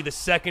job, D. The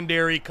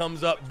secondary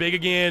comes up big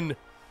again.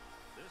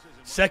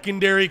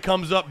 Secondary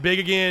comes up big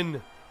again.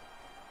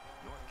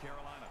 North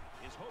Carolina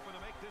is hoping to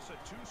make this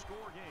a two-score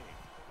game.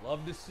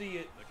 Love to see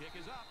it. The kick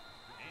is up,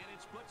 and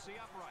it splits the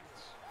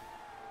uprights.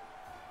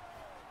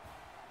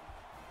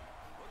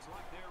 Looks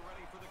like they're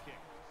ready for the kick.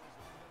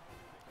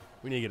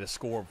 We need to get a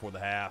score before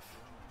the half.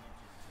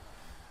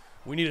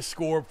 We need a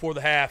score before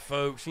the half,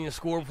 folks. We need a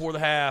score before the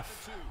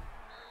half.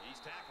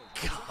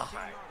 God.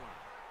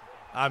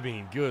 I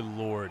mean, good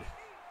Lord.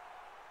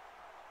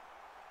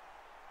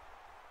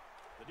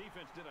 The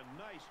defense did a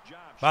nice job.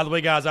 By the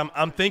way, guys,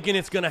 I'm thinking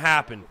it's going to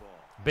happen.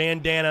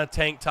 Bandana,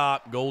 tank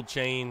top, gold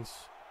chains.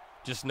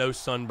 Just no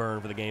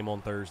sunburn for the game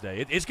on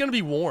Thursday. It's going to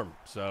be warm,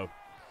 so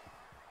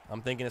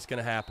I'm thinking it's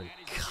going to happen.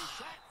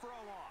 God.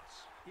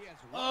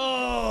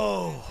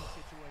 Oh.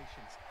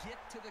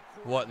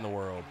 What in the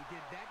world?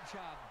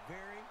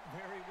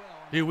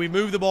 Dude, we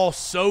moved the ball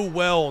so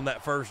well on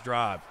that first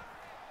drive.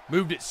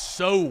 Moved it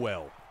so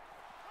well.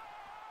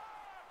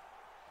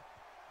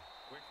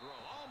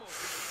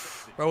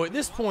 Bro, at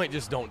this point,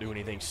 just don't do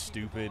anything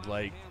stupid.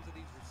 Like,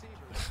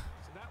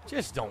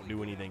 just don't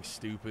do anything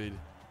stupid.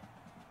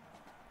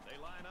 They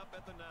line up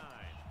at the 9.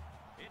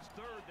 It's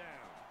third down.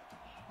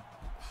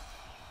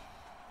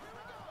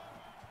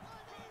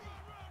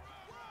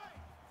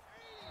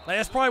 Like,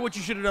 that's probably what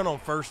you should have done on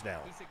first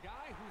down.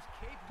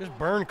 Just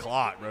burn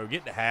clock, bro.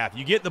 Get to half.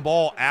 You get the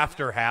ball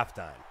after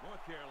halftime.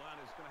 North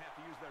Carolina is going to have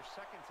to use their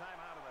second time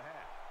out of the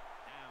half.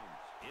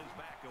 Downs is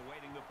back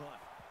awaiting the punt.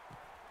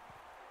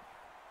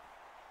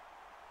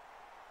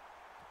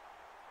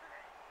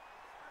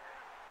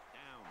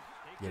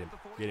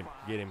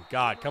 Get him.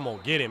 God, come on,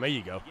 get him. There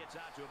you go. Gets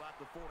out to about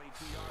the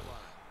 42-yard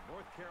line.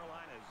 North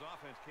Carolina's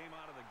offense came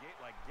out of the gate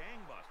like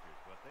gangbusters,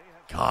 but they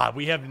have God,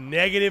 we have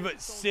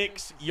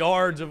 -6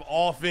 yards of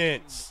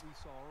offense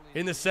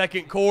in the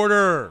second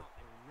quarter.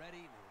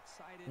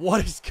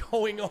 What is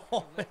going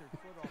on?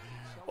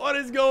 What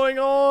is going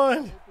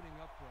on?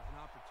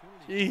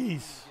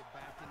 Jeez.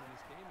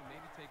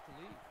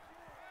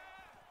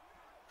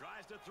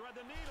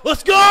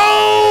 Let's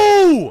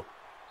go!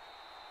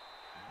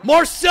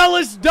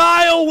 Marcellus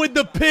Dial with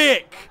the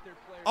pick.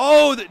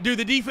 Oh, dude,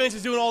 the defense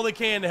is doing all they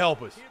can to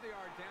help us.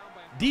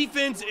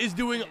 Defense is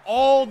doing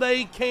all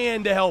they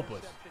can to help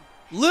us.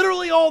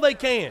 Literally all they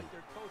can.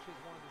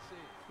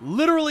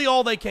 Literally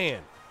all they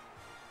can.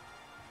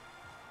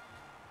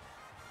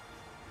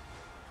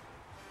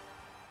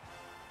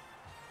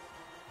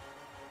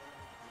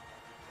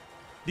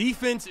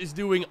 Defense is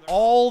doing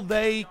all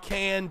they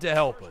can to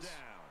help us.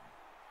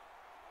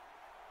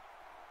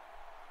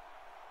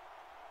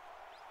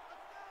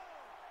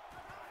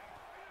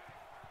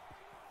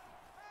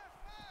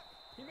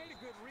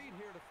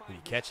 Did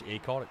he catch it? He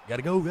caught it.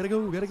 Gotta go.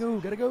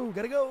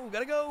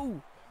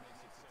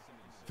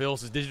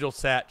 Phil's digital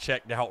sat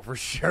checked out for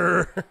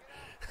sure.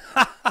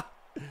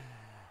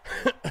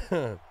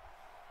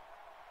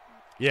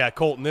 Yeah,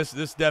 Colton, this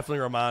definitely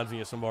reminds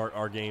me of some of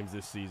our games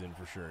this season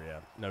for sure. Yeah,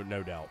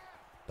 no doubt.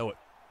 Throw it.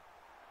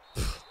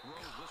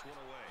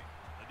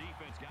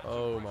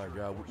 Oh my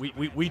God,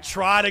 we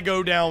try to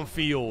go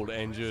downfield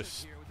and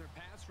just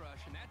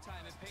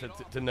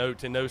to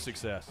no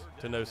success.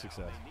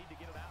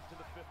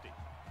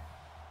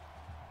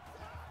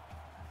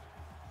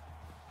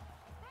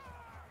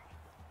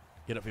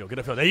 Get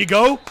upfield. There you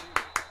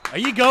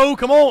go.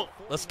 Come on.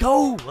 Let's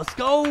go.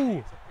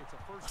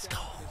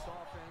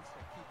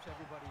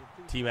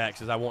 T-Max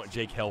says, I want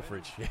Jake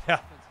Helfrich.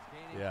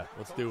 Yeah,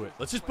 let's do it.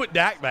 Let's just put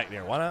Dak back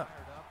there. Why not?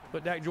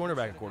 Put Dak Joyner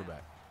back at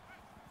quarterback.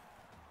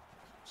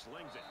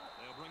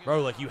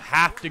 Bro, like, you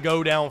have to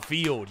go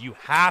downfield. You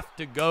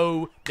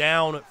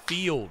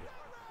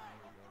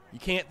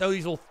can't throw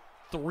these little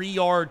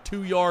 3-yard,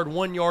 2-yard,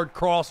 1-yard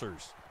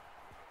crossers.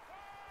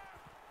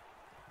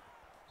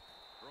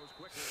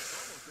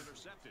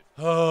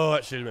 Oh,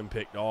 that should have been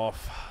picked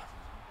off.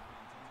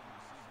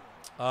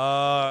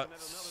 I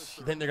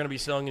think they're going to be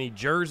selling any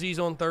jerseys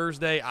on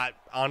Thursday.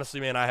 Honestly,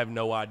 man, I have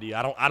no idea.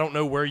 I don't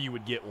know where you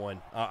would get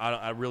one.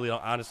 I really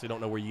honestly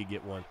don't know where you could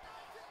get one.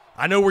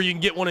 I know where you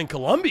can get one in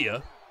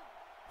Columbia.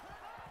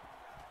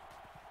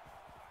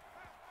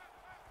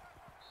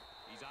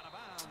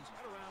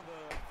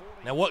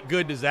 Now, what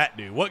good does that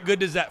do? What good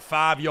does that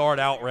 5-yard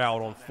out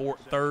route on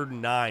 3rd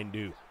and 9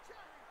 do?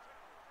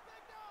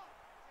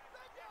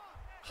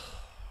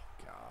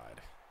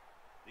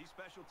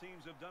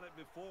 Teams have done it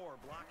before,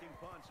 blocking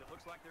punts. It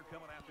looks like they're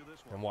coming after this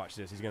one. And watch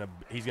this. He's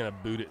gonna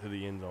boot it to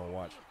the end zone.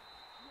 Watch.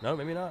 No,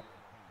 maybe not.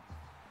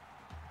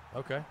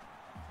 Okay.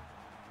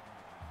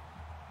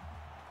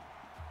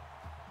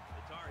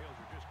 The Tar Heels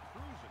are just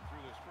cruising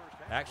through this first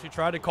half. Actually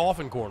tried to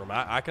coffin corner him.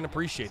 I can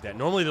appreciate that.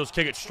 Normally those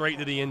kick it straight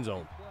to the end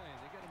zone. They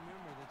got to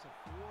remember that's a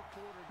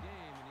 4-quarter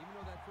game, and even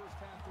though that first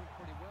half went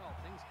pretty well,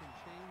 things can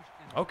change.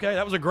 Okay,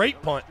 that was a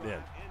great punt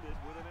then.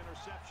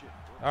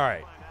 All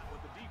right.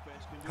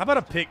 How about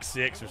a pick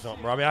 6 or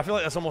something, bro? I mean, I feel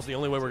like that's almost the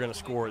only way we're going to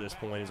score at this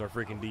point is our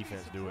freaking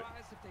defense do it.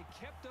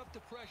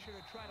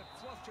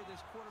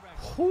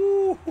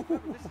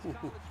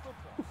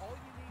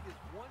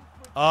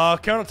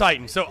 Colonel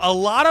Titan. So a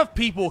lot of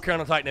people,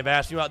 Colonel Titan, have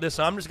asked me about this,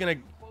 so I'm just going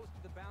to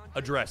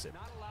address it.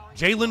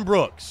 Jalen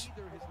Brooks,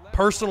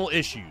 personal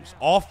issues.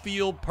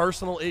 Off-field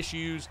personal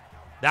issues.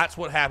 That's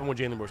what happened with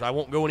Jalen Brooks. I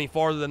won't go any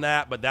farther than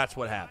that, but that's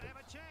what happened.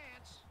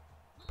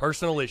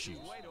 Personal issues.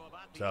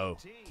 So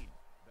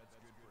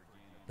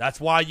that's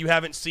why you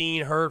haven't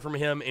seen, heard from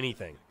him,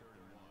 anything.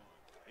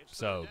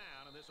 So,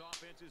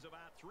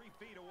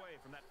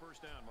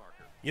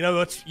 you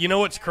know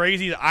what's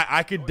crazy?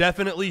 I could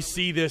definitely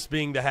see this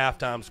being the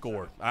halftime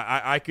score.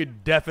 I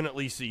could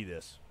definitely see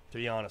this, to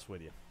be honest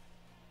with you.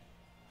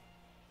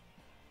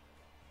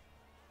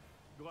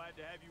 Glad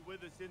to have you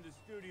with us in the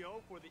studio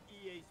for the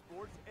EA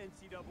Sports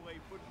NCAA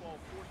Football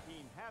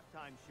 14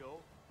 halftime show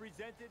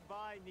presented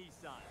by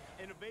Nissan.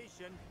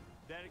 Innovation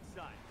that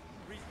excites.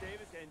 Reese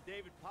Davis and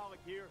David Pollack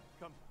here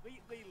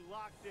completely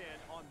locked in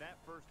on that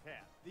first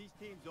half. These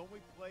teams only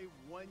play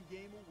one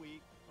game a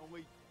week,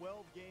 only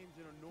 12 games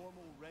in a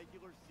normal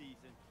regular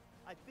season.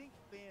 I think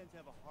fans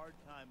have a hard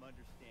time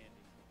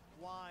understanding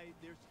why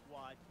their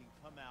squad can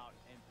come out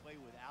and play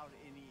without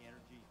any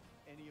energy,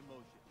 any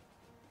emotion.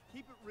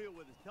 Keep it real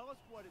with us. Tell us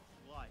what it's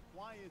like.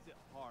 Why is it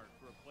hard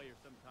for a player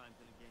sometimes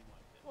in a game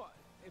like this? Well,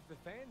 if the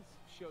fans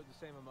showed the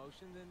same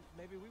emotion, then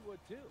maybe we would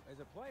too as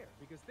a player.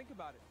 Because think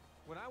about it.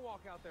 When I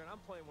walk out there and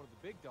I'm playing one of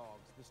the big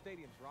dogs, the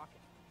stadium's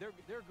rocking. They're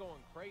going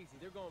crazy.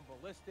 They're going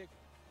ballistic.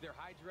 They're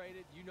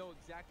hydrated. You know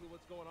exactly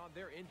what's going on.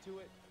 They're into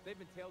it. They've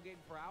been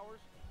tailgating for hours.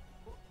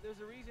 Well,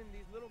 there's a reason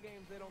these little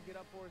games they don't get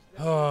up for us.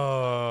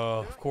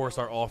 Oh, of course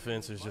our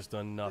offense has just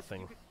done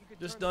nothing.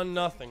 Just done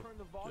nothing.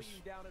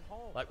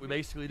 Like we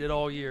basically did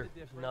all year.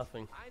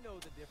 Nothing. I know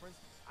the difference.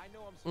 I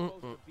know I'm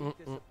supposed to beat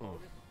this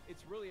opponent.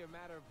 It's really a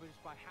matter of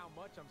just by how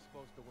much I'm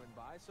supposed to win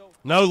by. So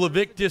no,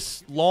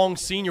 Levictus Long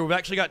Sr., we've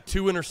actually got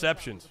 2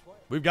 interceptions.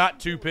 We've got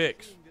 2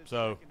 picks.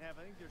 So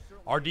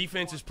our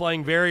defense is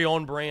playing very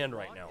on brand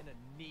right now.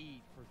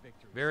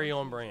 Very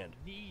on brand.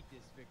 Need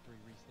this victory,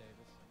 Reese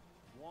Davis.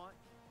 Want,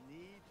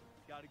 need,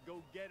 got to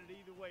go get it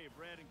either way.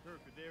 Brad and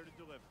Kirk are there to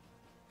deliver.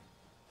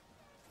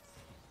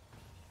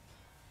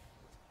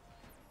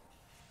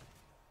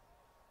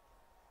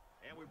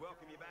 And we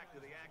welcome you back to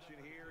the action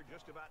here,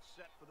 just about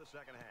set for the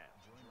second half.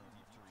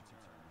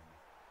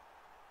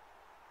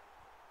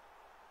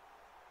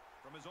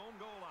 From his own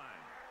goal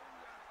line.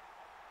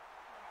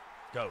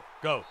 Go.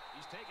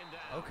 He's taken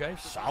down. Okay,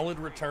 solid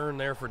return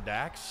there for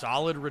Dak.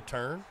 Solid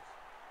return.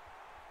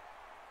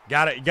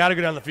 Got to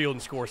go down the field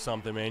and score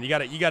something, man. You got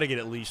to get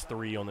at least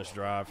 3 on this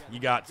drive. You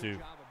got to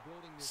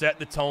set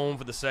the tone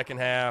for the second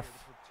half.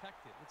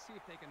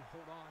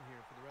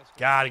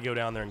 Got to go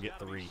down there and get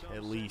 3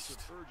 at least.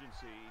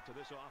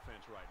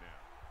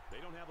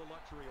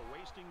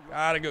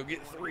 Got to go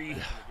get 3.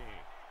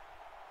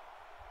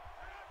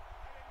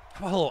 How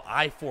about a little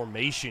I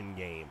formation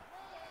game?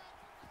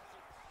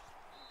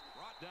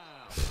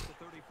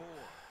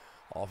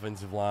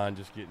 Offensive line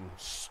just getting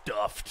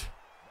stuffed.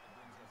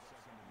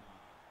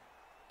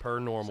 Per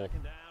normal.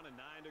 Second down and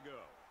 9 to go.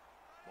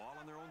 Ball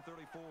on their own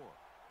 34.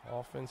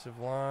 Offensive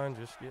line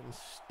just getting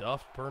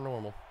stuffed per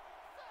normal.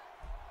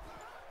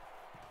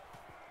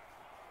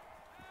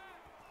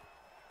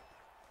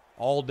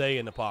 All day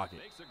in the pocket.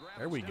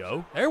 There we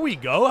go. There we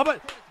go. How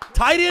about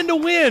tight end to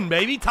win,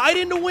 baby? Tight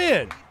end to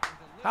win.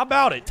 How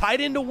about it?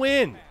 Tight end to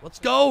win. Let's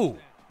go.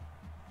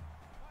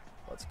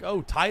 Let's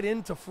go. Tight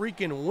end to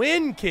freaking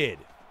win, kid.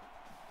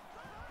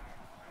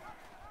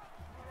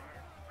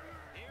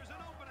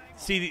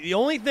 See, the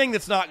only thing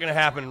that's not going to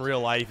happen in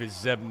real life is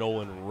Zeb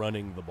Nolan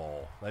running the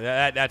ball.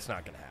 That's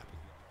not going to happen.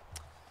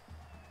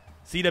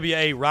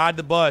 CWA, ride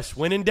the bus.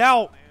 When in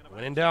doubt,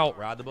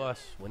 ride the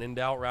bus. When in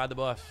doubt, ride the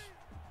bus.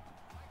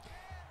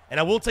 And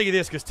I will tell you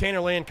this, because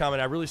Tanner Land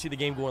commented, I really see the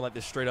game going like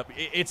this straight up.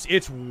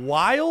 It's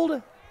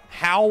wild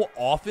how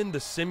often the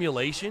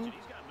simulation,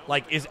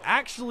 is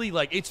actually,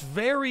 it's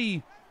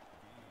very,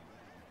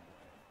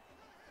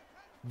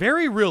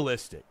 very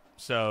realistic.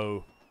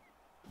 So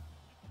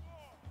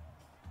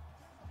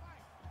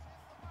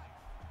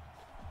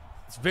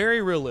it's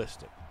very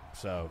realistic.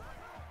 So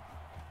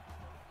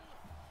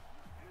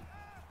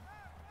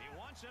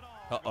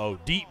uh-oh,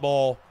 deep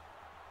ball.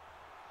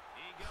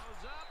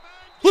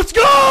 Let's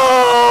go!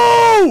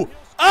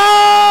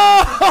 Oh!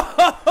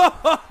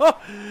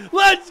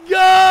 Let's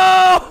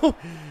go!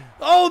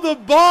 Oh, the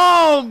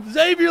bomb!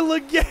 Xavier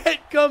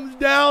Legette comes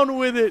down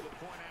with it.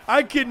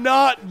 I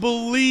cannot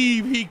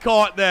believe he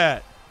caught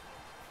that.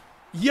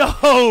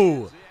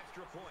 Yo!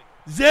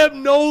 Zeb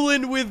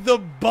Nolan with the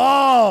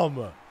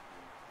bomb.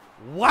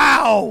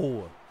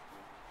 Wow!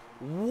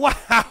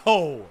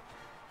 Wow!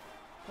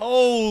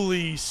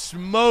 Holy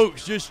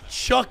smokes. Just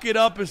chuck it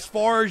up as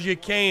far as you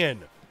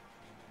can.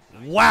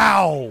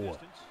 Wow.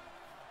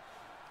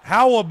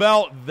 How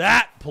about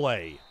that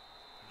play?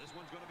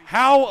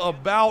 How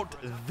about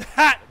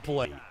that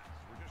play?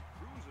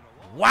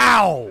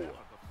 Wow.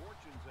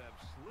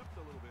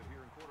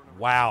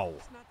 Wow.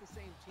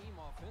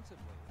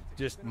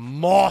 Just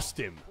mossed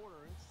him.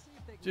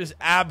 Just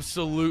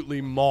absolutely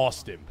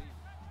mossed him.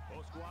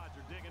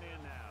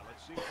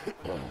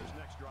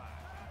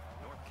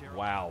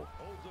 Wow.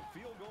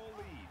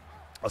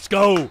 Let's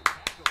go.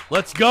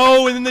 Let's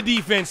go, and then the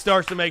defense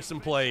starts to make some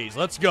plays.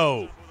 Let's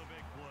go.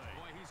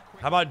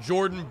 How about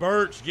Jordan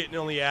Birch getting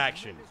on the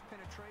action?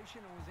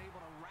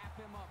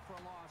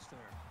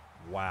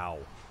 Wow.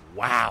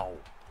 Wow.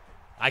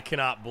 I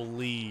cannot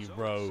believe,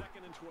 bro.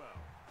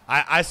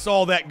 I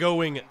saw that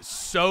going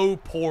so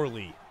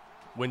poorly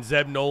when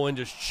Zeb Nolan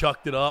just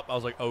chucked it up. I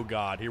was like, oh,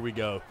 God, here we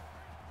go.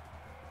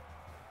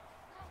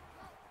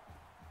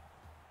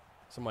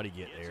 Somebody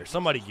get there.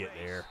 Somebody get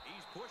there.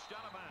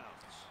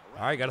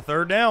 All right, got a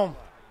third down.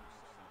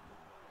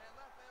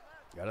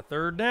 Got a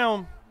third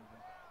down.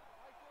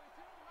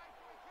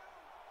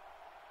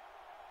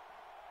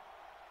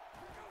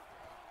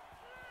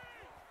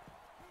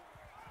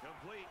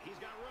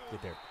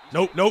 Get there.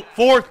 Nope, nope.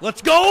 Fourth.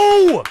 Let's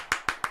go.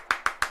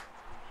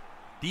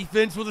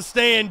 Defense with a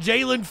stand.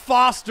 Jalen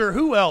Foster.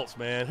 Who else,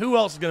 man? Who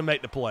else is going to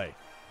make the play?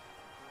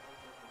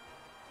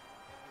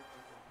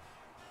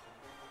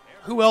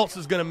 Who else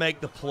is going to make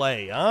the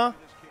play, huh?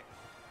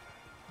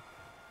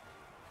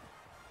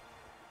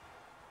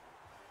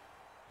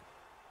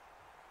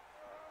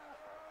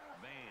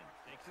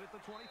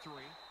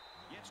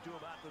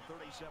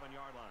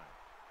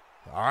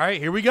 All right,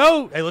 here we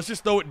go. Hey, let's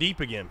just throw it deep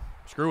again.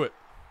 Screw it.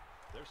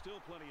 There's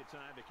still plenty of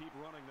time to keep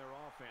running their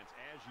offense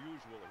as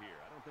usual here.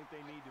 I don't think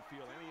they need to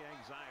feel any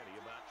anxiety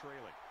about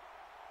trailing.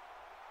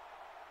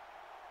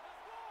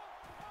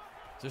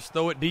 Just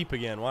throw it deep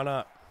again. Why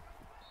not?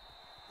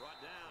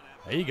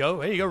 There you go.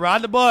 There you go.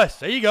 Ride the bus.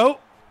 There you go.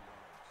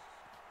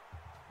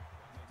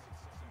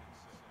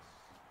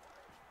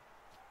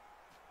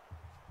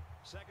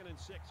 Second and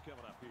 6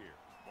 coming up here.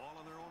 Ball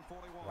on their own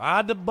 41.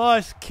 Ride the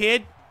bus,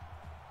 kid.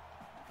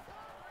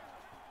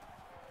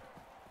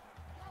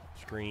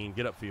 Screen.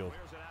 Get upfield.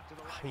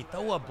 I mean,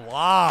 throw a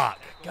block.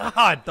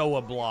 God, throw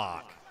a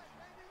block.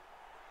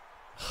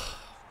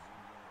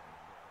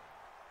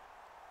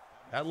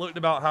 That looked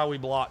about how we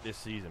blocked this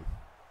season.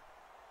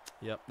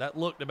 Yep, that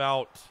looked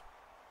about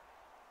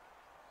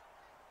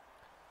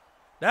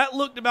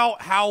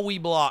how we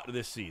blocked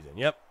this season.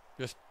 Yep,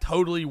 just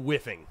totally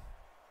whiffing.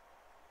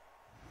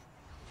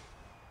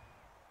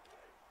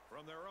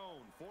 From their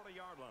own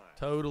 40-yard line.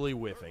 Totally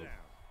whiffing.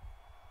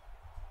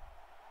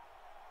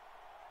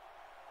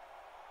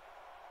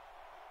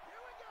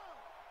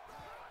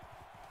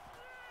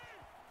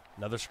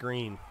 Another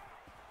screen.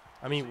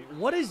 I mean,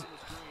 what is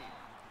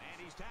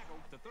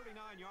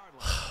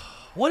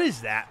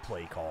that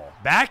play call?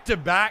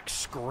 Back-to-back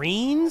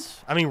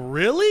screens? I mean,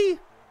 really?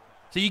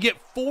 So you get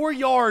 4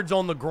 yards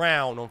on the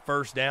ground on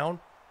first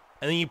down,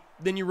 and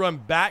then you run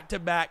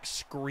back-to-back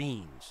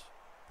screens.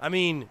 I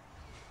mean,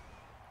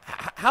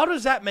 how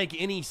does that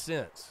make any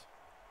sense?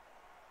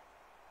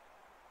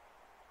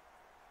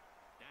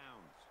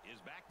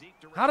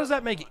 How does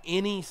that make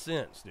any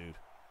sense, dude?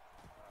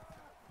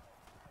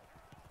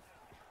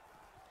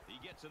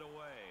 It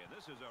away, and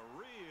this is a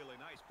really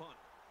nice punt.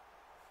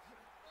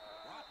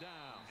 Brought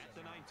down at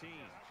the 19.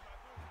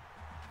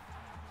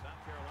 South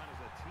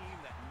Carolina's a team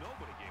that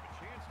nobody gave a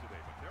chance today,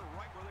 but they're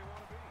right where they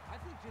want to be. I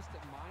think just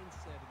the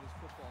mindset of this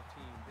football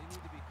team, they need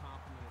to be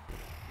complimented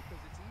because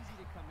it's easy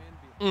to come in,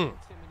 be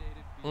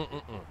intimidated, be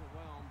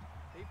overwhelmed.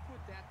 They put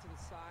that to the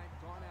side,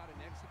 gone out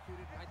and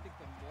executed, and I think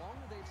the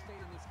longer they've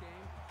stayed in this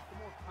game, the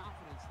more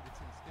confidence that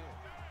it's instilled.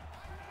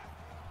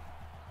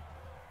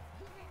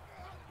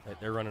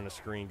 They're running a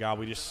screen. God,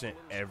 we just sent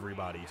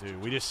everybody, too.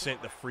 We just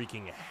sent the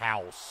freaking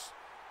house.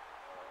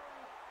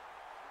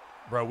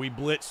 Bro, we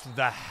blitzed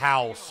the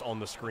house on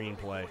the screen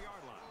play.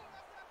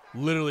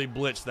 Literally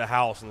blitzed the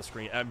house on the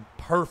screen. A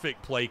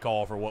perfect play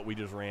call for what we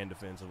just ran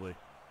defensively.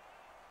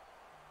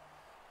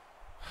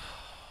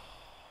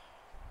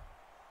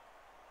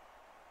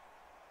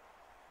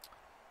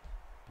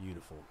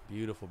 Beautiful,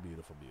 beautiful,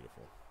 beautiful,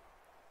 beautiful.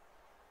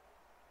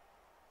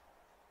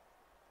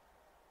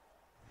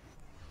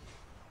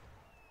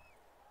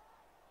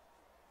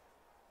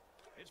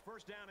 It's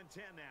first down and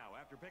 10 now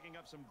after picking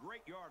up some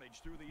great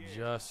yardage through the air.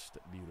 Just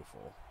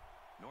beautiful.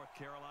 North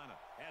Carolina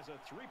has a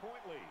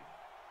 3-point lead.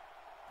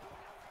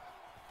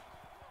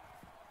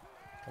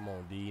 Come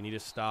on, D. You need to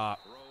stop.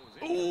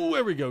 Oh,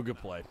 there we go. Good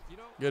play.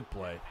 Good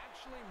play.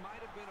 Actually might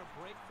have been a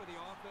break for the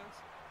offense.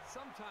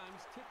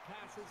 Sometimes tip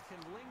passes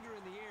can linger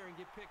in the air and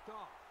get picked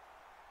off.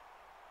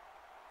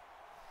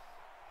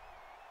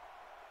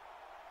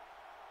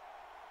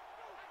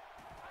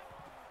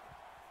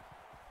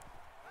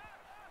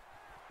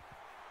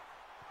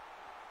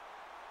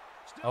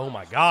 Oh,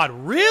 my God.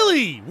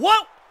 Really?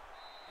 What?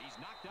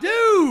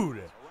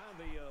 Dude.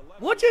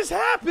 What just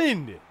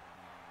happened?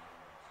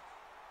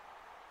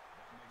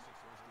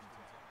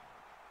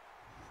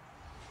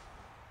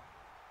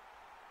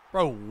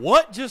 Bro,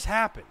 what just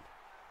happened?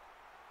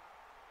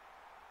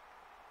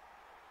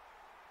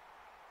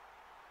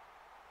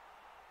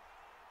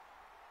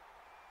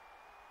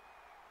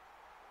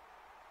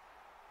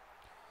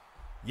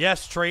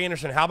 Yes, Trey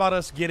Anderson. How about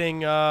us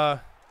getting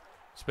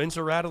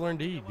Spencer Rattler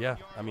indeed? Yeah.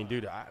 I mean,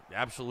 dude,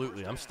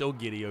 absolutely. I'm still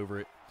giddy over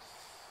it.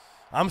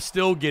 I'm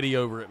still giddy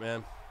over it,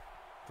 man.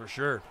 For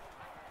sure.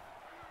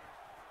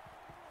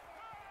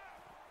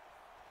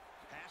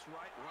 Pass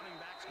right, running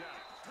back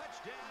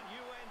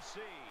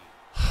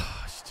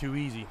too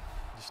easy.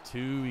 Just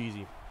too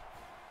easy.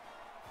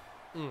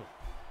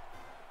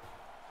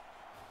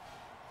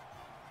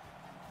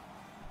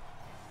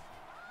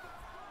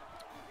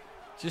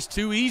 Just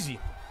too easy.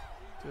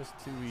 Just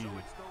too easy. So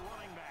it's the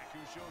running back who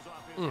shows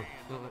off his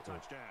hands on the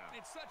touchdown.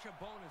 It's such a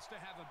bonus to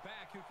have a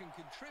back who can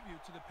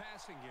contribute to the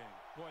passing game.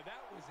 Boy,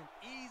 that was an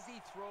easy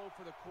throw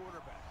for the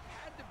quarterback.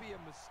 Had to be a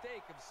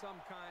mistake of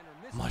some kind or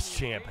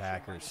Muschamp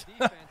Packers.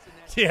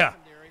 Yeah.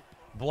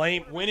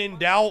 Blame when in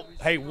doubt.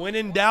 Hey, when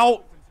in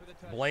doubt,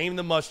 blame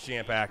the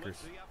Muschamp Packers.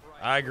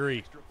 I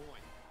agree.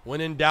 When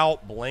in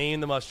doubt,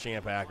 blame the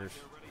Muschamp Packers.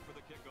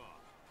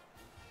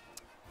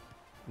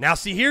 Now,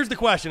 see, here's the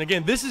question.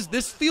 Again,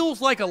 this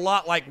feels like a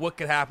lot like what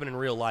could happen in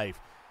real life.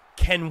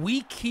 Can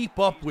we keep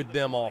up with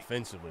them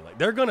offensively? Like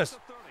they're gonna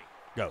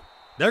go.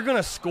 They're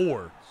gonna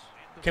score.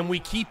 Can we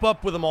keep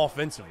up with them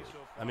offensively?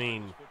 I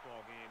mean,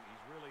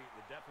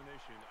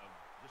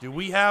 do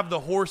we have the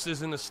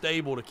horses in the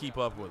stable to keep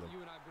up with them?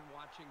 You and I have been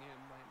watching him,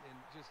 and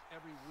just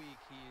every week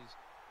he's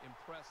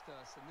impressed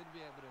us. And then to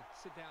be able to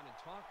sit down and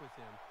talk with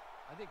him,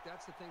 I think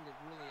that's the thing that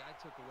really I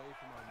took away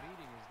from our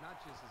meeting is not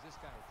just is this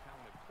guy a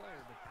talented player,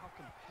 but how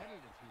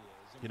competitive he is.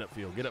 Get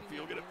upfield, get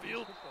upfield, get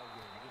upfield.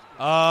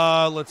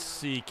 Let's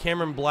see.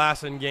 Cameron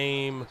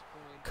Blassingame,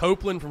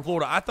 Copeland from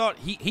Florida. I thought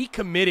he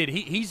committed.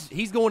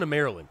 He's going to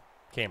Maryland.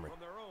 Cameron.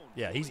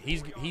 Yeah,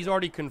 he's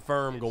already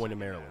confirmed going to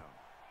Maryland.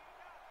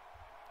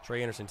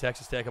 Trey Anderson,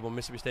 Texas Tech up on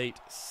Mississippi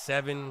State,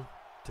 7-10,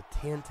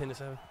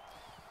 10-7.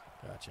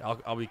 Gotcha.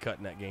 I'll be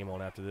cutting that game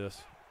on after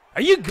this.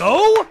 There you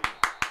go.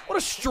 What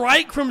a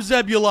strike from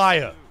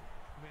Zebulaya.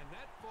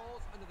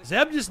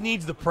 Zeb just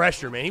needs the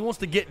pressure, man. He wants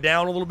to get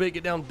down a little bit,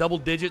 get down double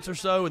digits or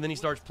so, and then he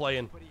starts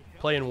playing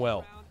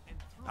well.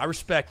 I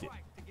respect it.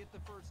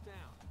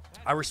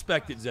 I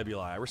respect it,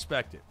 Zebulaya. I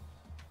respect it.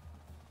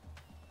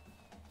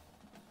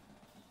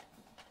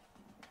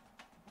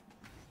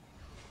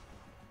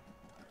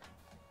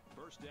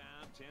 First down,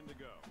 10 to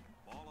go.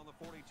 Ball on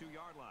the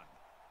 42-yard line.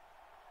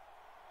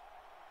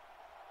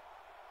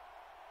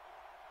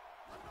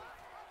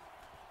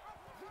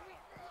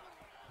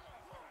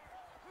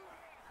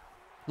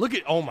 Look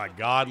at, oh my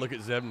God, look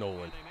at Zeb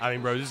Nolan. I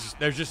mean, bro,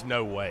 there's just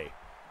no way.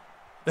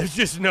 There's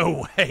just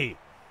no way.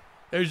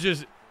 There's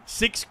just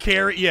 6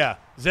 carry. Yeah,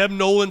 Zeb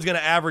Nolan's going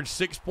to average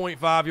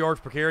 6.5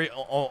 yards per carry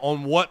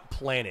on what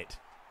planet?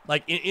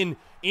 Like, in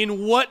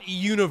what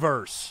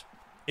universe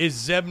is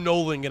Zeb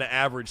Nolan going to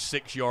average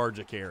 6 yards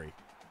a carry?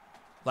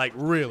 Like,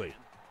 really?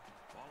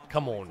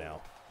 Come on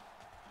now.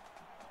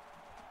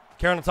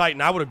 Carolina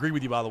Titan, I would agree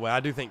with you, by the way. I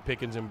do think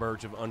Pickens and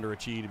Birch have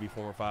underachieved to be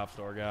former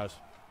 5-star guys.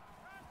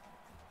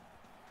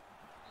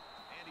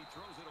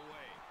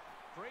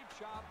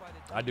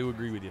 I do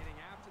agree with you.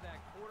 After that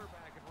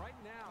quarterback, and right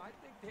now, I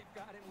think they've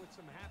got him with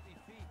some happy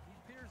feet. He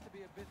appears to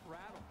be a bit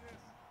rattled.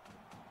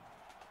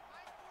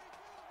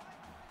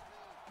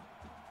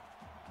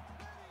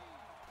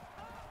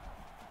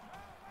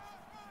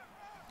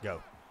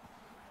 Go.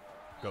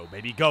 Go,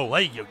 baby, go.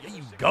 Hey, you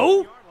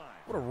go?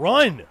 What a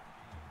run.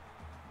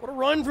 What a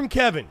run from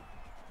Kevin.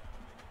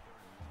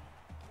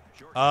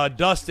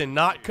 Dustin,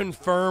 not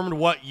confirmed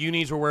what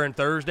unis were wearing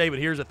Thursday, but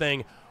here's the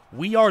thing.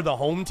 We are the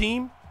home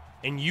team.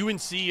 And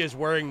UNC is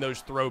wearing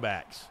those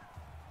throwbacks.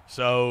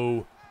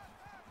 So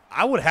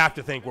I would have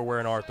to think we're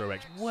wearing our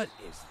throwbacks. What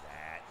is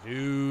that,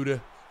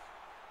 dude?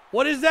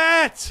 What is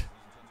that?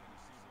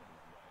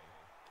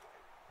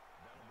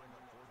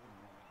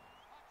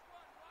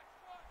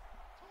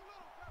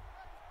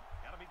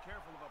 Gotta be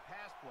careful of a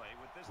pass play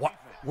with this What?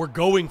 defense. We're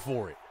going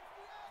for it.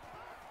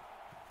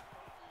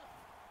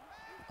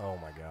 Oh,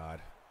 my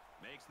God.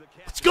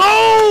 Let's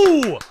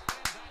go!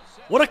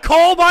 What a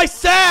call by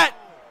Sat!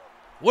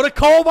 What a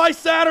call by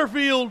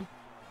Satterfield.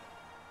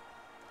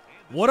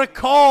 What a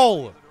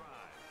call.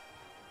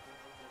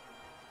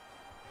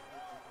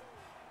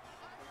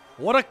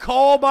 What a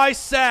call by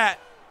Sat.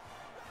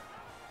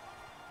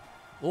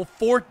 Little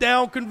 4th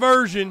down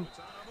conversion.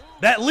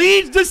 That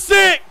leads to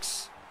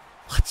 6.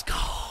 Let's go.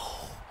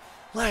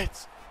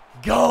 Let's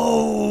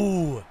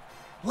go.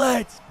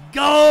 Let's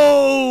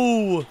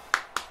go.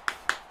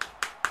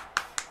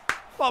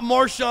 How about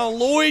Marshawn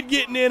Lloyd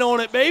getting in on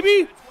it,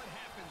 baby?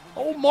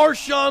 Oh,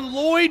 Marshawn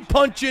Lloyd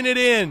punching it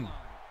in.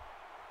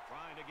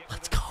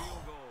 Let's go.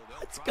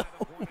 Let's go.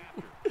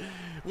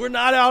 We're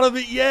not out of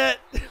it yet.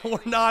 We're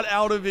not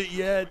out of it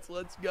yet.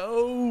 Let's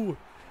go.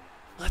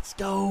 Let's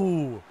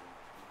go.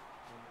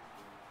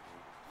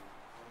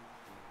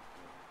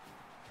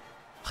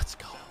 Let's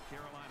go.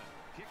 Carolina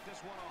kicked this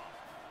one off.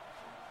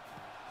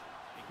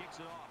 He kicks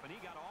it off, and he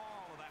got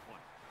all of that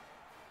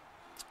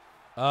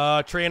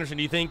one. Trey Anderson,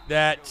 do you think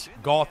that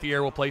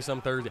Gauthier will play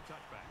some Thursday?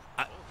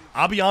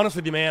 I'll be honest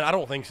with you, man. I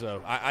don't think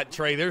so.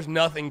 Trey, there's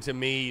nothing to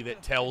me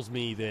that tells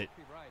me that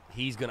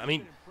he's going to – I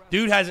mean,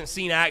 dude hasn't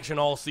seen action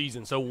all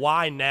season, so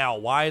why now?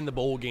 Why in the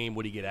bowl game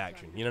would he get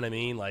action? You know what I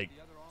mean? Like,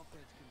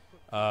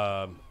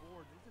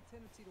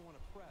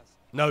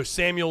 no,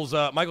 Samuels,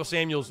 Michael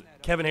Samuels,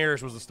 Kevin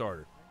Harris was the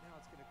starter.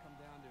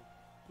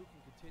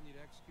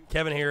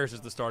 Kevin Harris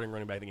is the starting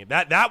running back in the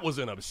game. That was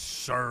an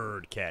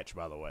absurd catch,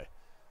 by the way.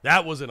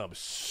 That was an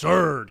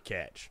absurd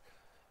catch.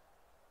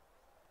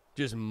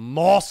 Just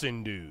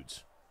mossing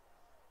dudes.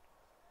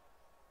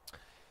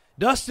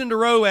 Dustin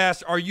DeRoe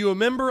asks, are you a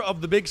member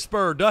of the Big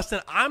Spur?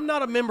 Dustin, I'm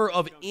not a member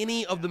of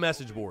any of the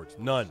message boards.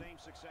 None.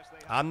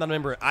 I'm not a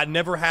member. I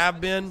never have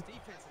been.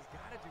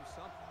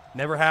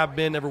 Never have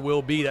been, never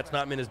will be. That's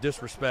not meant as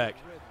disrespect.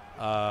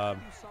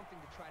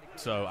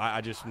 So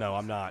I just, no,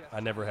 I'm not. I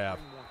never have.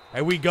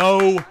 Here we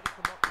go.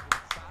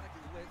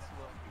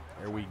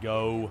 There we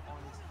go.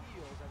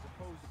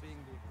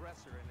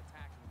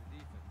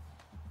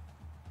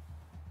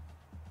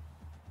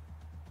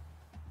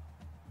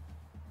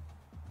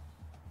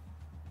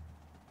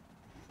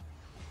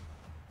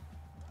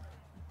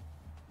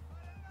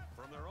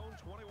 From their own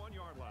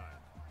 21-yard line,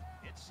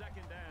 it's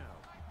second down.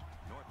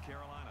 North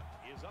Carolina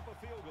is up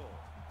a field goal.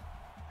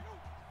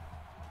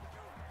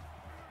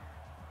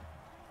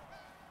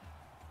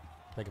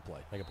 Make a play.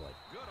 Make a play.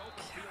 Good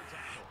open field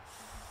tackle.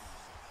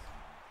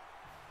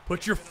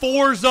 Put your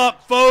fours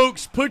up,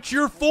 folks. Put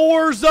your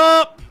fours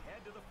up.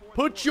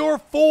 Put your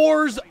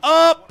fours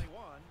up.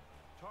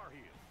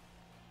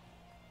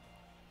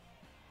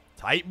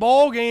 Tight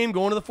ball game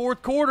going to the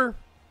fourth quarter.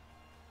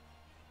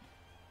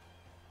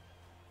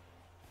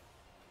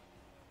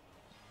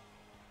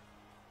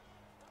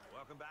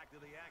 Welcome back to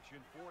the action.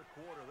 Fourth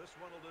quarter. This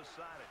one will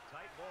decide it.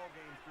 Tight ball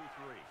game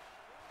through 3.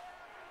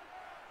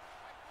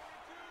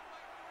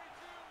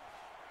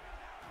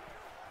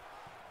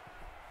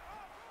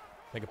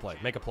 Make a play.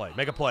 Make a play.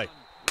 Make a play.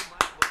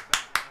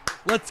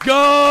 Let's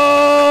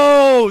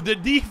go! The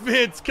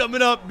defense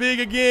coming up big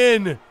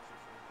again.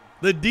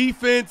 The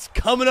defense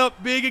coming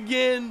up big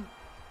again.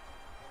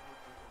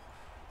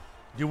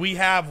 Do we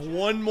have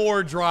one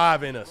more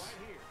drive in us?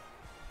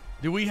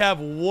 Do we have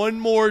one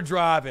more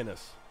drive in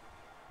us?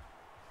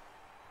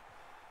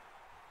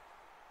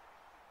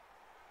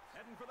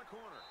 Heading for the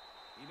corner.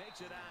 He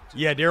makes it out.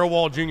 Yeah, Darrell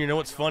Wall Jr., you know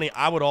what's funny?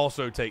 I would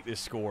also take this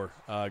score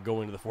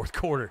going into the fourth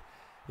quarter.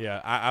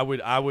 Yeah, I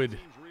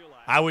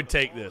would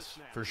take this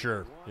for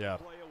sure. Yeah.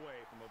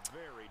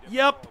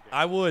 Yep,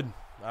 I would.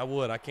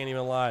 I can't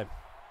even lie.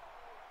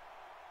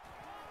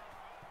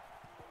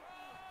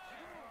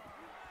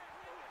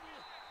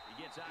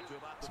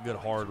 It's a good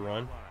hard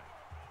run.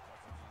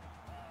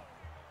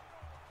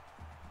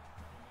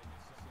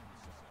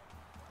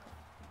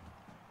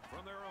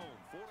 From their own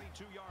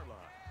 42-yard line.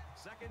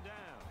 Second down.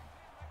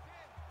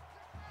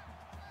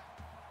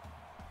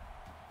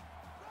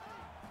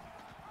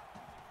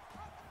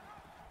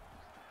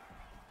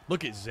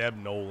 Look at Zeb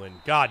Nolan.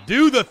 God,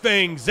 do the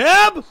thing,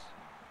 Zeb!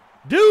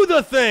 Do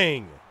the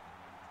thing!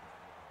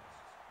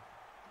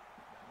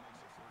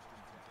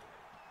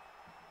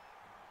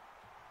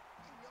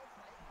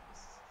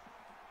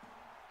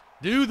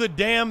 Do the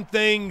damn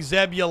thing,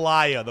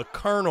 Zebulaya, the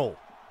Colonel.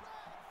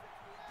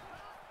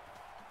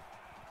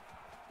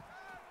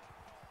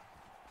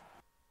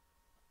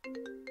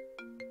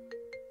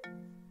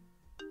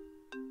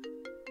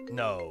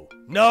 No.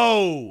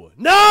 No!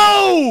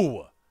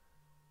 No!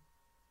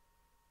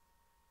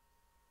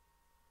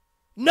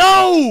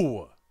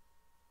 No!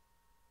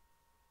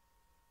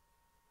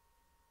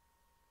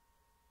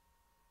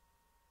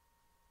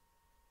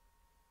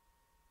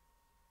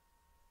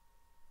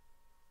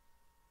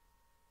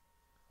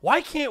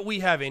 Why can't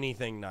we have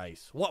anything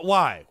nice?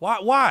 Why?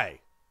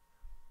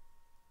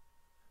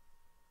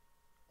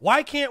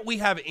 Why can't we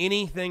have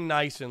anything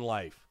nice in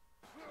life?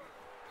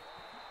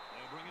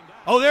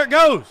 Oh, there it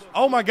goes.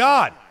 Oh my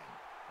God.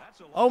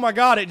 Oh my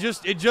God, it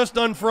just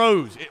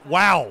unfroze.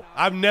 Wow,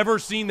 I've never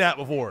seen that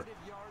before.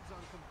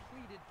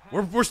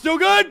 We're still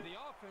good?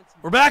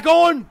 We're back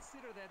on?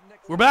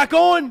 We're back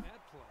on?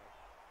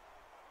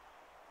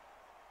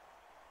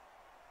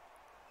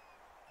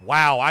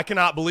 Wow, I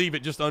cannot believe it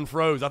just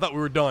unfroze. I thought we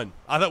were done.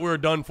 I thought we were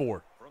done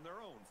for.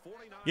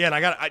 Yeah,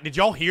 and did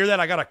y'all hear that?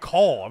 I got a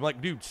call. I'm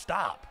like, dude,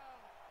 stop.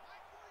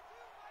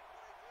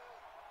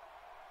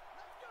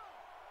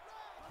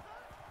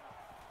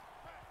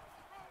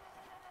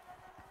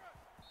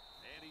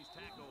 And he's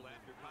tackled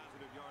after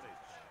positive yardage.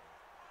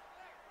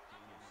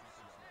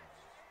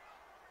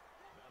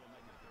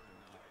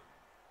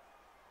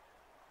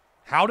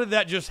 How did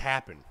that just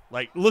happen?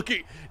 Like, look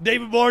at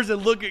David Barnes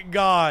and look at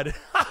God.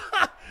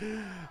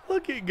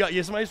 Look at God.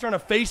 Yeah, somebody's trying to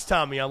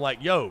FaceTime me. I'm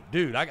like, yo,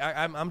 dude,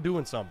 I'm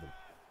doing something.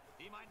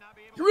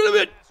 Get rid of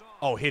it.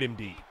 Oh, hit him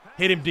deep.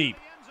 Hit him deep.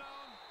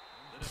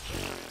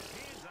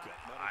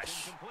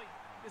 Gosh.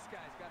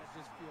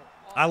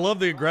 I love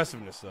the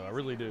aggressiveness, though. I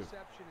really do.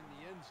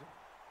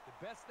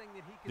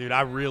 Dude,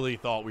 I really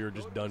thought we were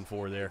just done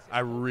for there. I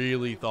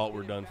really thought we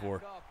were done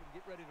for.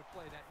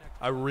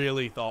 I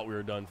really thought we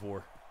were done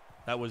for.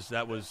 That was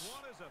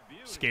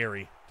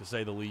scary, to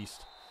say the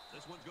least.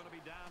 This one's going to be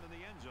down in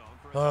the end zone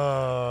for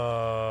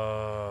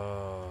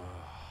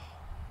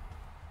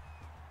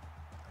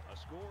a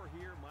score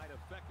here might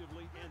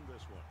effectively end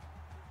this one.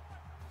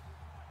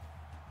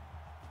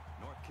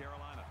 North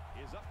Carolina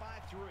is up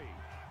by 3.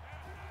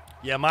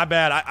 Yeah, my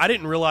bad. I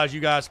didn't realize you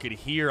guys could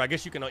hear. I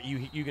guess you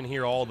can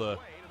hear all the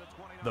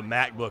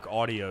MacBook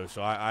audio.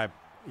 So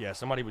yeah,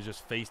 somebody was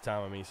just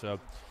FaceTiming me. So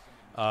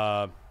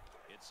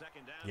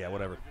Yeah,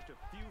 whatever.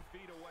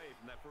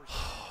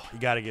 You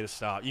got to get a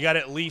stop. You got to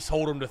at least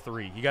hold them to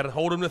 3. You got to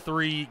hold them to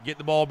 3, get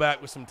the ball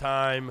back with some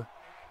time.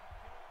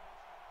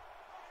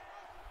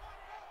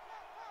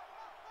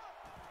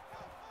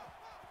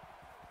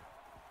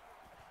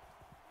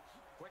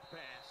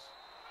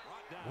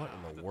 What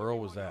in the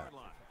world was that?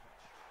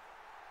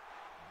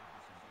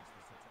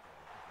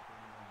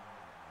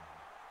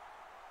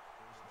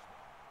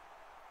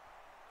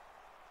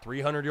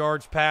 $300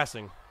 yards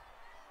passing.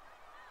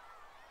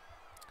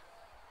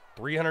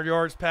 300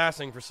 yards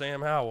passing for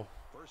Sam Howell.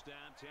 First down,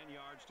 10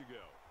 yards to go.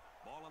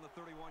 Ball on the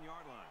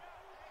 31-yard line.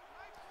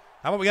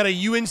 How about we got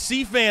a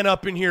UNC fan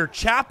up in here?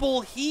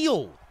 Chapel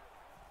Hill.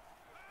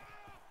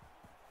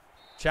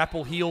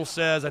 Chapel Hill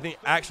says, I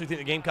actually think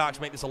the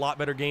Gamecocks make this a lot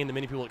better game than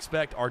many people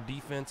expect. Our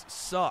defense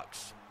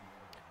sucks.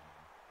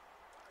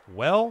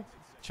 Well,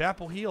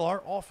 Chapel Hill,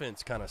 our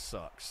offense kind of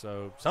sucks.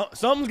 So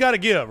something's got to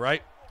give,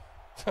 right?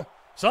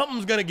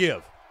 Something's going to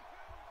give.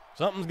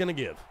 Something's going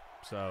to give.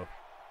 So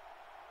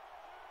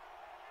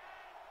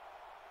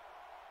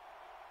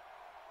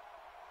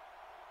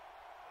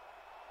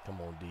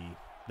come on, D.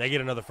 They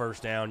get another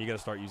first down. You got to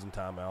start using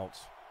timeouts.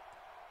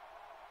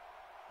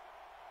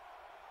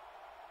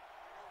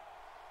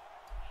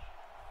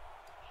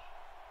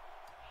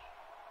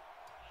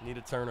 Need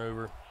a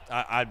turnover.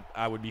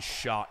 I would be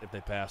shocked if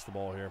they pass the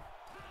ball here.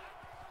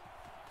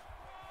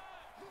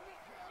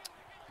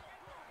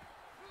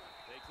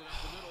 Takes it up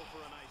the middle for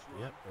a nice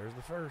run. Yep, there's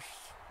the first.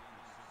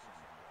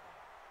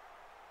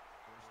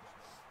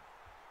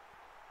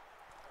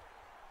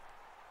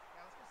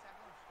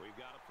 We've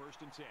got a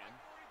 1st and 10.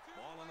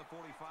 Ball on the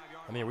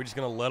 45-yard I mean, are we just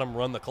going to let them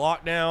run the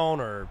clock down,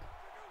 or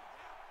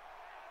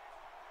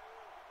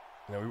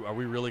are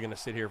we really going to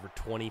sit here for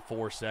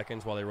 24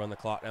 seconds while they run the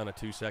clock down to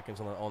 2 seconds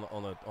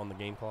on the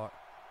game clock?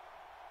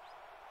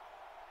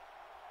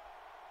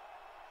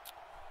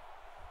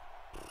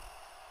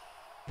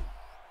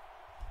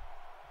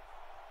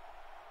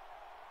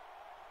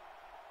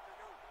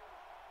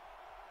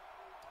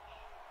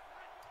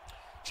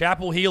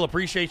 Chapel Hill,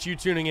 appreciate you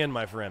tuning in,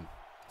 my friend.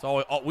 It's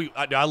always,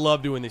 I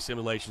love doing these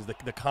simulations.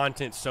 The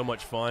content's so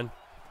much fun.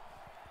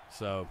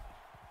 So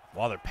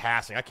while they're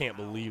passing, I can't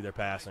believe they're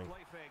passing.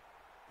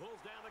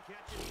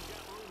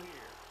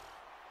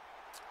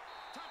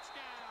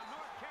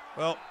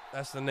 Well,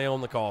 that's the nail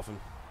in the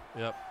coffin.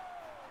 Yep.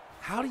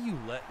 How do you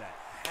let that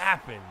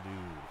happen, dude?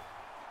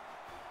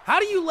 How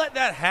do you let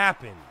that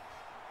happen?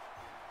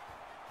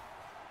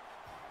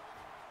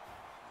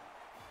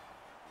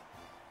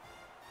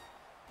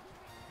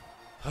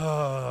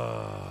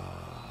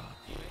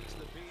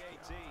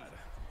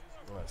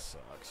 That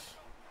sucks.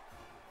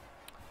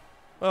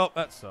 Well,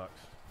 that sucks.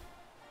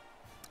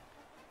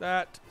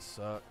 That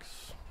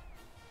sucks.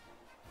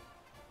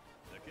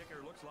 The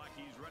kicker looks like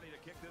he's ready to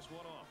kick this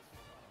one off.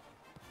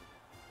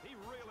 He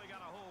really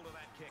got a hold of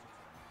that kick.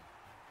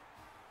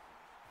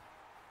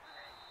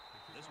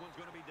 This one's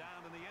going to be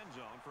down in the end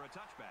zone for a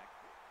touchback.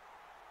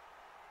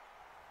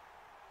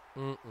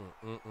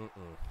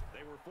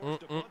 They were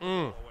forced to punt the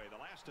ball away the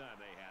last time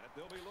they had it.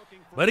 They'll be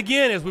looking for. But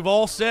again, as we've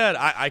all said,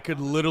 I could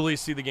literally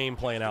see the game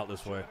playing out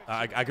this way.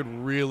 I could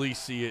really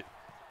see it.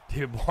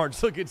 David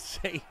Barnes, look at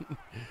Satan.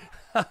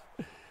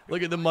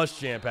 Look at the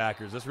Muschamp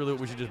Packers. That's really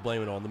what we should just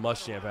blame it on, the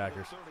Muschamp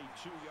Packers.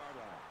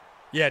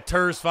 Yeah,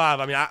 TSUS 5.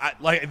 I mean, I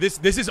like this.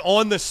 This is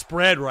on the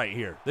spread right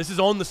here. This is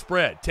on the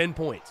spread. 10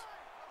 points.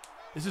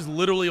 This is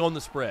literally on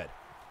the spread.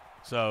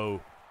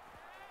 So,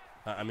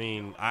 I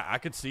mean, I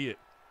could see it.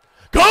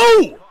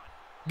 Go!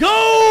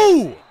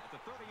 Go!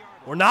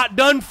 We're not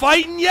done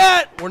fighting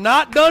yet. We're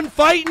not done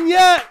fighting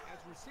yet.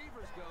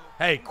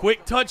 Hey,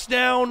 quick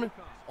touchdown,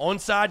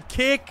 onside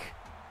kick.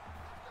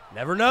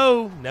 Never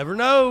know. Never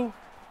know.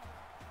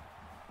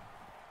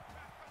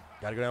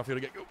 Got to go downfield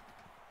again. Go.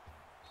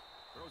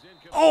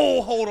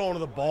 Oh, hold on to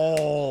the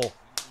ball.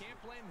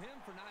 Can't blame him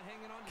for not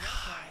hanging on to that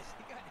pass.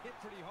 He got hit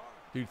pretty hard.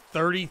 Dude,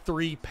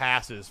 33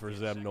 passes for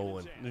Zeb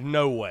Nolan. There's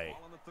no way.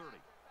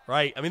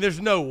 Right? I mean,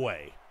 there's no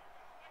way.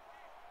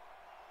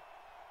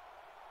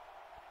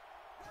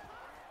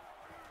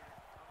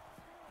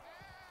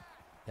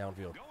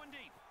 Downfield.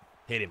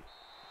 Hit him.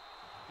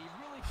 He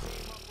really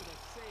came up with a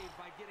save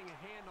by getting a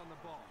hand on the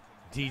ball.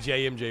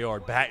 DJ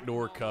MJR,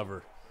 backdoor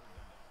cover.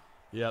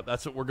 Yep,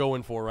 that's what we're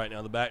going for right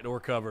now, the backdoor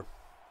cover.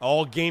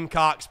 All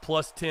Gamecocks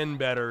plus 10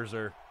 bettors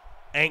are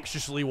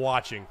anxiously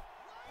watching.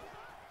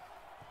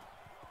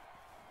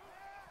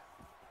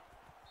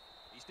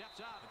 He steps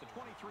out at the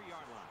 23-yard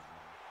line.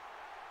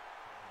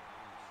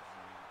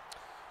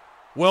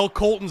 Well,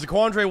 Colton,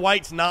 Zaquandre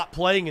White's not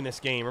playing in this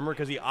game, remember,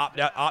 because he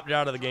opted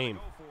out of the game.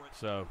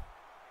 So,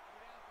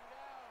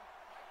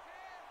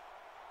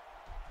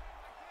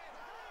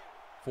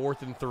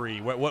 4th and 3.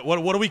 What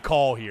do we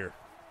call here?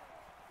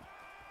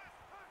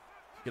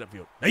 Get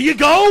upfield. There you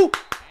go.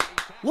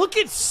 Look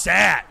at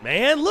Sat,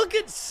 man. Look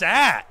at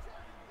Sat.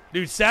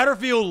 Dude,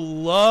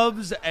 Satterfield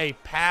loves a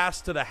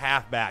pass to the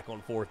halfback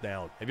on 4th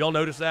down. Have y'all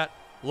noticed that?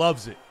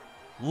 Loves it.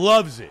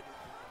 Loves it.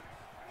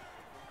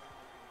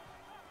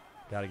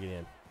 Got to get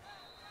in.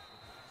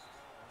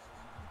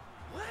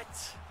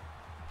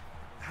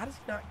 How does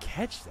he not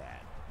catch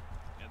that?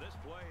 And this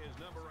play is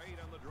number 8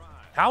 on the drive.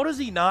 How does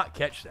he not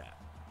catch that?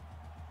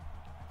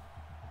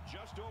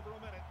 Just over a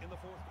minute in the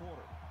fourth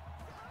quarter.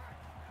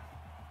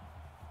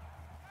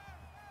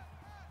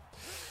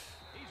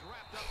 He's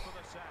wrapped up for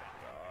the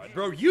sack.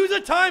 Bro, use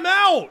a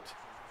timeout.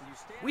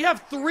 We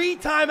have 3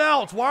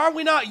 timeouts. Why are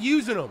we not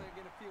using them?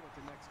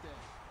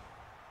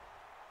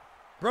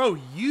 Bro,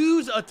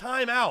 use a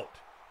timeout.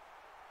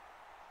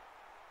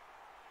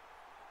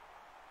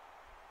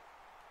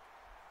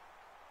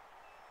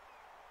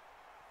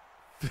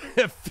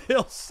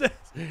 Phil says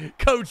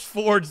Coach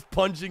Ford's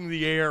punching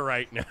the air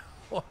right now.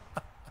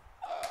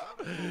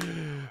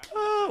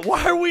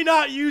 Why are we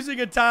not using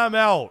a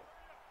timeout?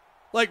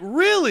 Like,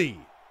 really?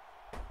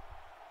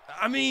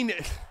 I mean,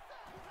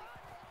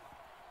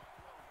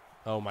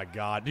 oh my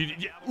God.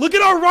 Dude, look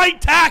at our right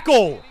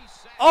tackle.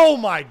 Oh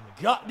my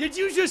God. Did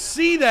you just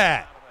see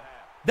that?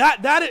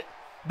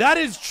 That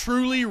is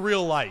truly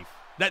real life.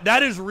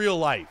 That is real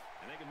life.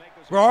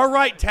 Bro, our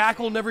right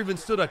tackle never even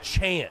stood a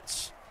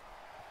chance.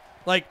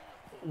 Like,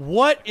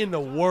 what in the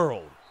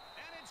world?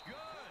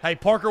 Hey,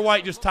 Parker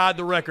White just tied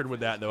the record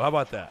with that, though. How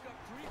about that?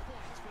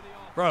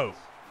 Bro,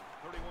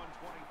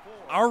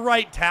 our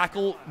right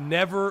tackle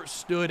never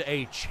stood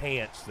a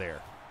chance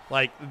there.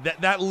 Like,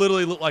 that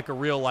literally looked like a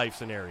real-life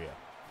scenario.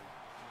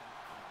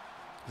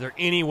 Is there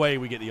any way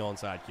we get the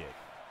onside kick?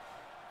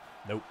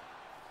 Nope.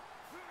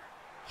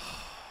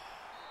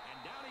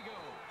 And down he goes,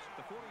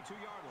 the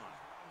 42-yard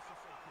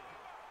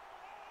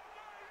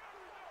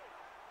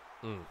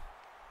line.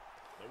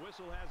 The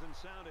whistle hasn't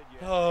sounded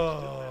yet. Oh.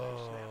 They still have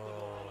to snap the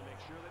ball and make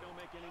sure they don't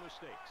make any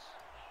mistakes.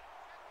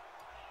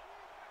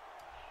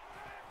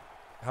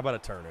 How about a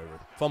turnover?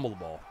 Fumble the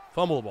ball.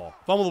 Fumble the ball.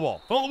 Fumble the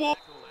ball. Fumble the ball.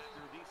 After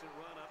a decent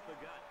run up the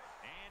gut,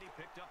 and he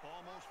picked up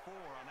almost 4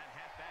 on that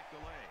halfback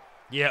delay.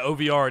 Yeah,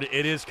 OVR,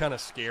 it is kind of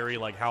scary,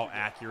 like how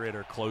accurate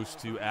or close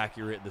to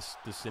accurate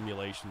the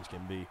simulations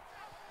can be.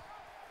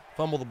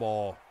 Fumble the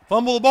ball.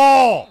 Fumble the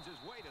ball! His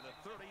way to the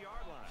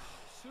 30-yard line.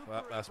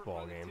 Well, that's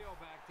ball game.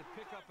 To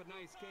pick up a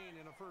nice gain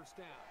and a first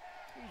down.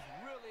 He's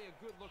really a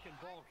good-looking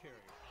ball carrier.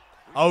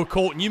 Oh,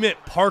 Colton, you meant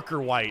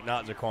Parker White,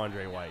 not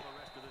Zaquandre White.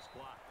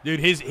 Dude,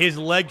 his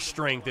leg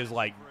strength is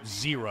like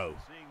 0.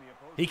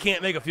 He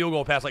can't make a field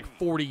goal past like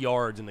 40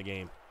 yards in the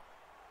game.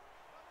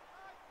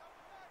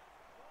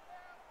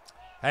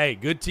 Hey,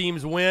 good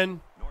teams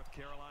win.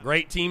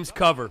 Great teams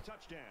cover.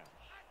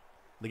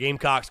 The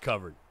Gamecocks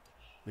covered.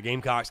 The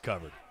Gamecocks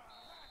covered.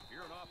 If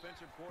you're an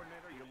offensive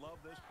coordinator, you love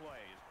this play.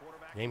 His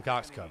quarterback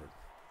Gamecocks covered.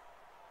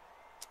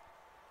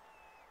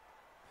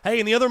 Hey,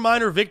 and the other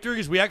minor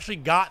victories, we actually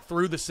got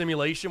through the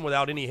simulation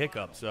without any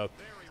hiccups. So,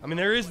 I mean,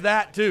 there is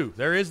that too.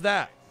 There is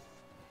that.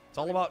 It's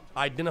all about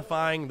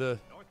identifying the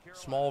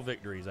small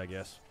victories, I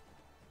guess.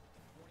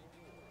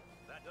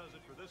 That does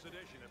it for this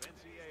edition of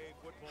NCAA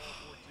Football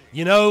 14.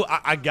 You know,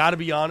 I got to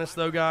be honest,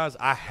 though, guys.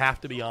 I have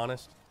to be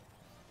honest.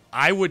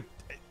 I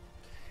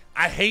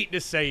hate to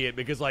say it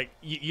because, like,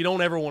 you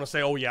don't ever want to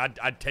say, oh, yeah,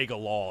 I'd take a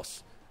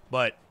loss.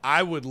 But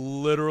I would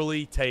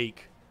literally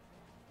take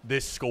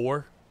this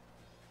score.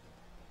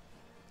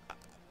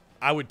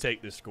 I would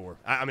take this score.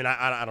 I mean,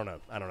 I don't know.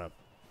 I don't know.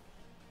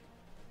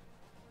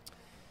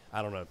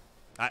 I don't know.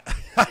 I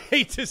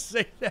hate to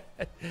say that.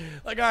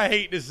 Like, I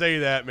hate to say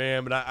that,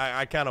 man, but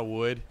I kind of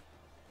would.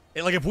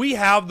 And, like, if we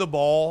have the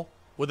ball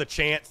with a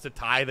chance to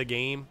tie the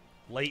game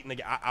late in the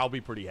game, I'll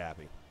be pretty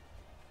happy.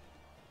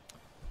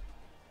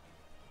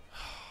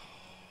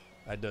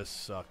 That does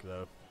suck,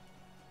 though.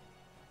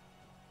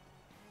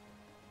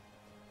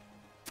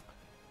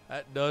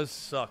 That does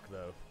suck,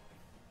 though.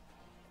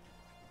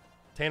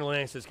 Tanner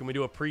Lanning says, can we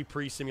do a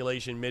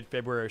pre-simulation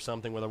mid-February or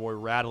something with our boy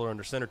Rattler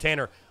under center?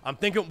 Tanner, I'm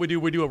thinking we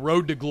do a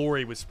Road to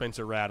Glory with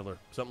Spencer Rattler,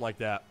 something like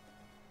that.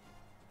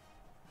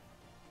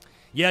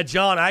 Yeah,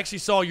 John, I actually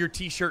saw your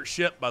T-shirt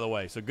ship, by the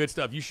way, so good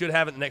stuff. You should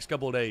have it in the next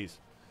couple of days.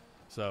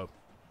 So,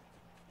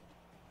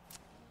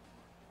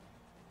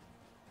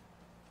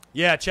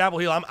 yeah, Chapel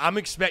Hill, I'm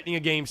expecting a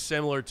game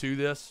similar to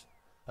this.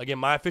 Again,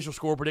 my official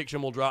score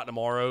prediction will drop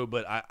tomorrow,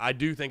 but I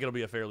do think it'll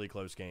be a fairly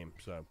close game,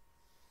 so.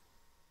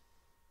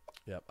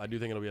 Yeah, I do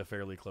think it'll be a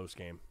fairly close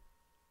game.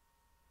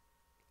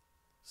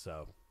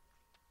 So.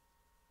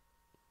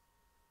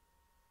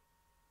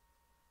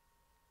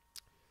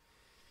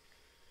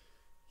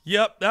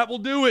 Yep, that will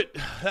do it.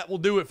 That will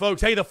do it,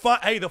 folks. Hey, the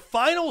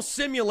final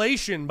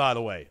simulation, by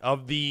the way,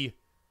 of the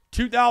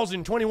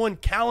 2021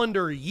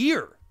 calendar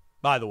year,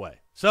 by the way.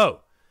 So,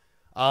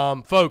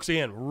 folks,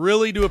 again,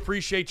 really do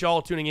appreciate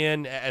y'all tuning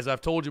in. As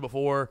I've told you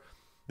before,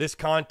 this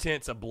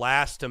content's a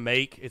blast to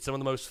make. It's some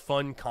of the most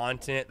fun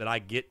content that I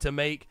get to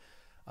make.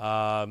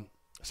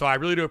 So I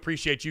really do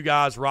appreciate you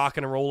guys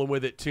rocking and rolling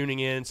with it, tuning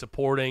in,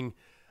 supporting.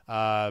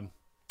 Yeah,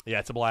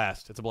 it's a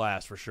blast. It's a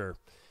blast for sure.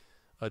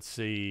 Let's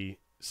see.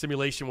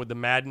 Simulation with the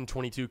Madden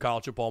 22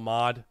 college football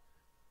mod.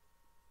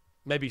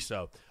 Maybe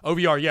so.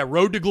 OVR, yeah,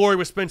 Road to Glory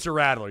with Spencer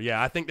Rattler.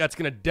 Yeah, I think that's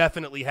going to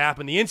definitely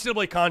happen. The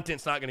NCAA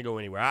content's not going to go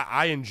anywhere.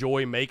 I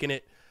enjoy making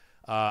it.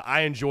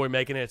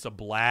 It's a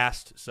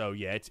blast. So,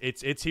 yeah,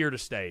 it's here to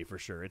stay for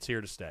sure. It's here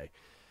to stay.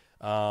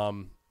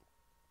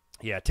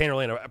 Yeah, Tanner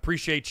Lando,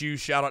 appreciate you.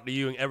 Shout out to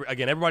you. And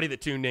everybody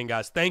that tuned in,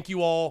 guys. Thank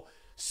you all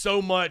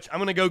so much. I'm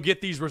going to go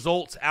get these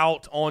results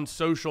out on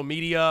social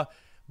media.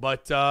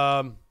 But,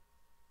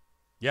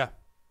 yeah.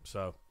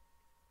 So,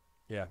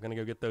 yeah, I'm going to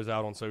go get those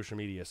out on social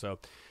media. So,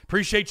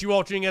 appreciate you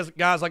all tuning in,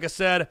 guys. Like I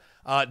said,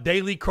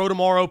 Daily Crow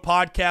tomorrow,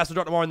 podcast will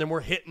start tomorrow, and then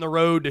we're hitting the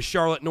road to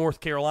Charlotte, North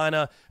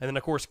Carolina. And then,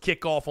 of course,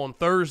 kickoff on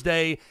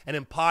Thursday, and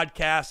then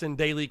podcast and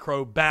Daily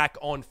Crow back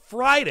on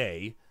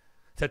Friday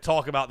to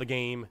talk about the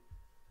game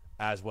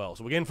as well.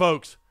 So, again,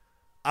 folks,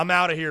 I'm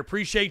out of here.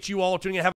 Appreciate you all tuning in. Have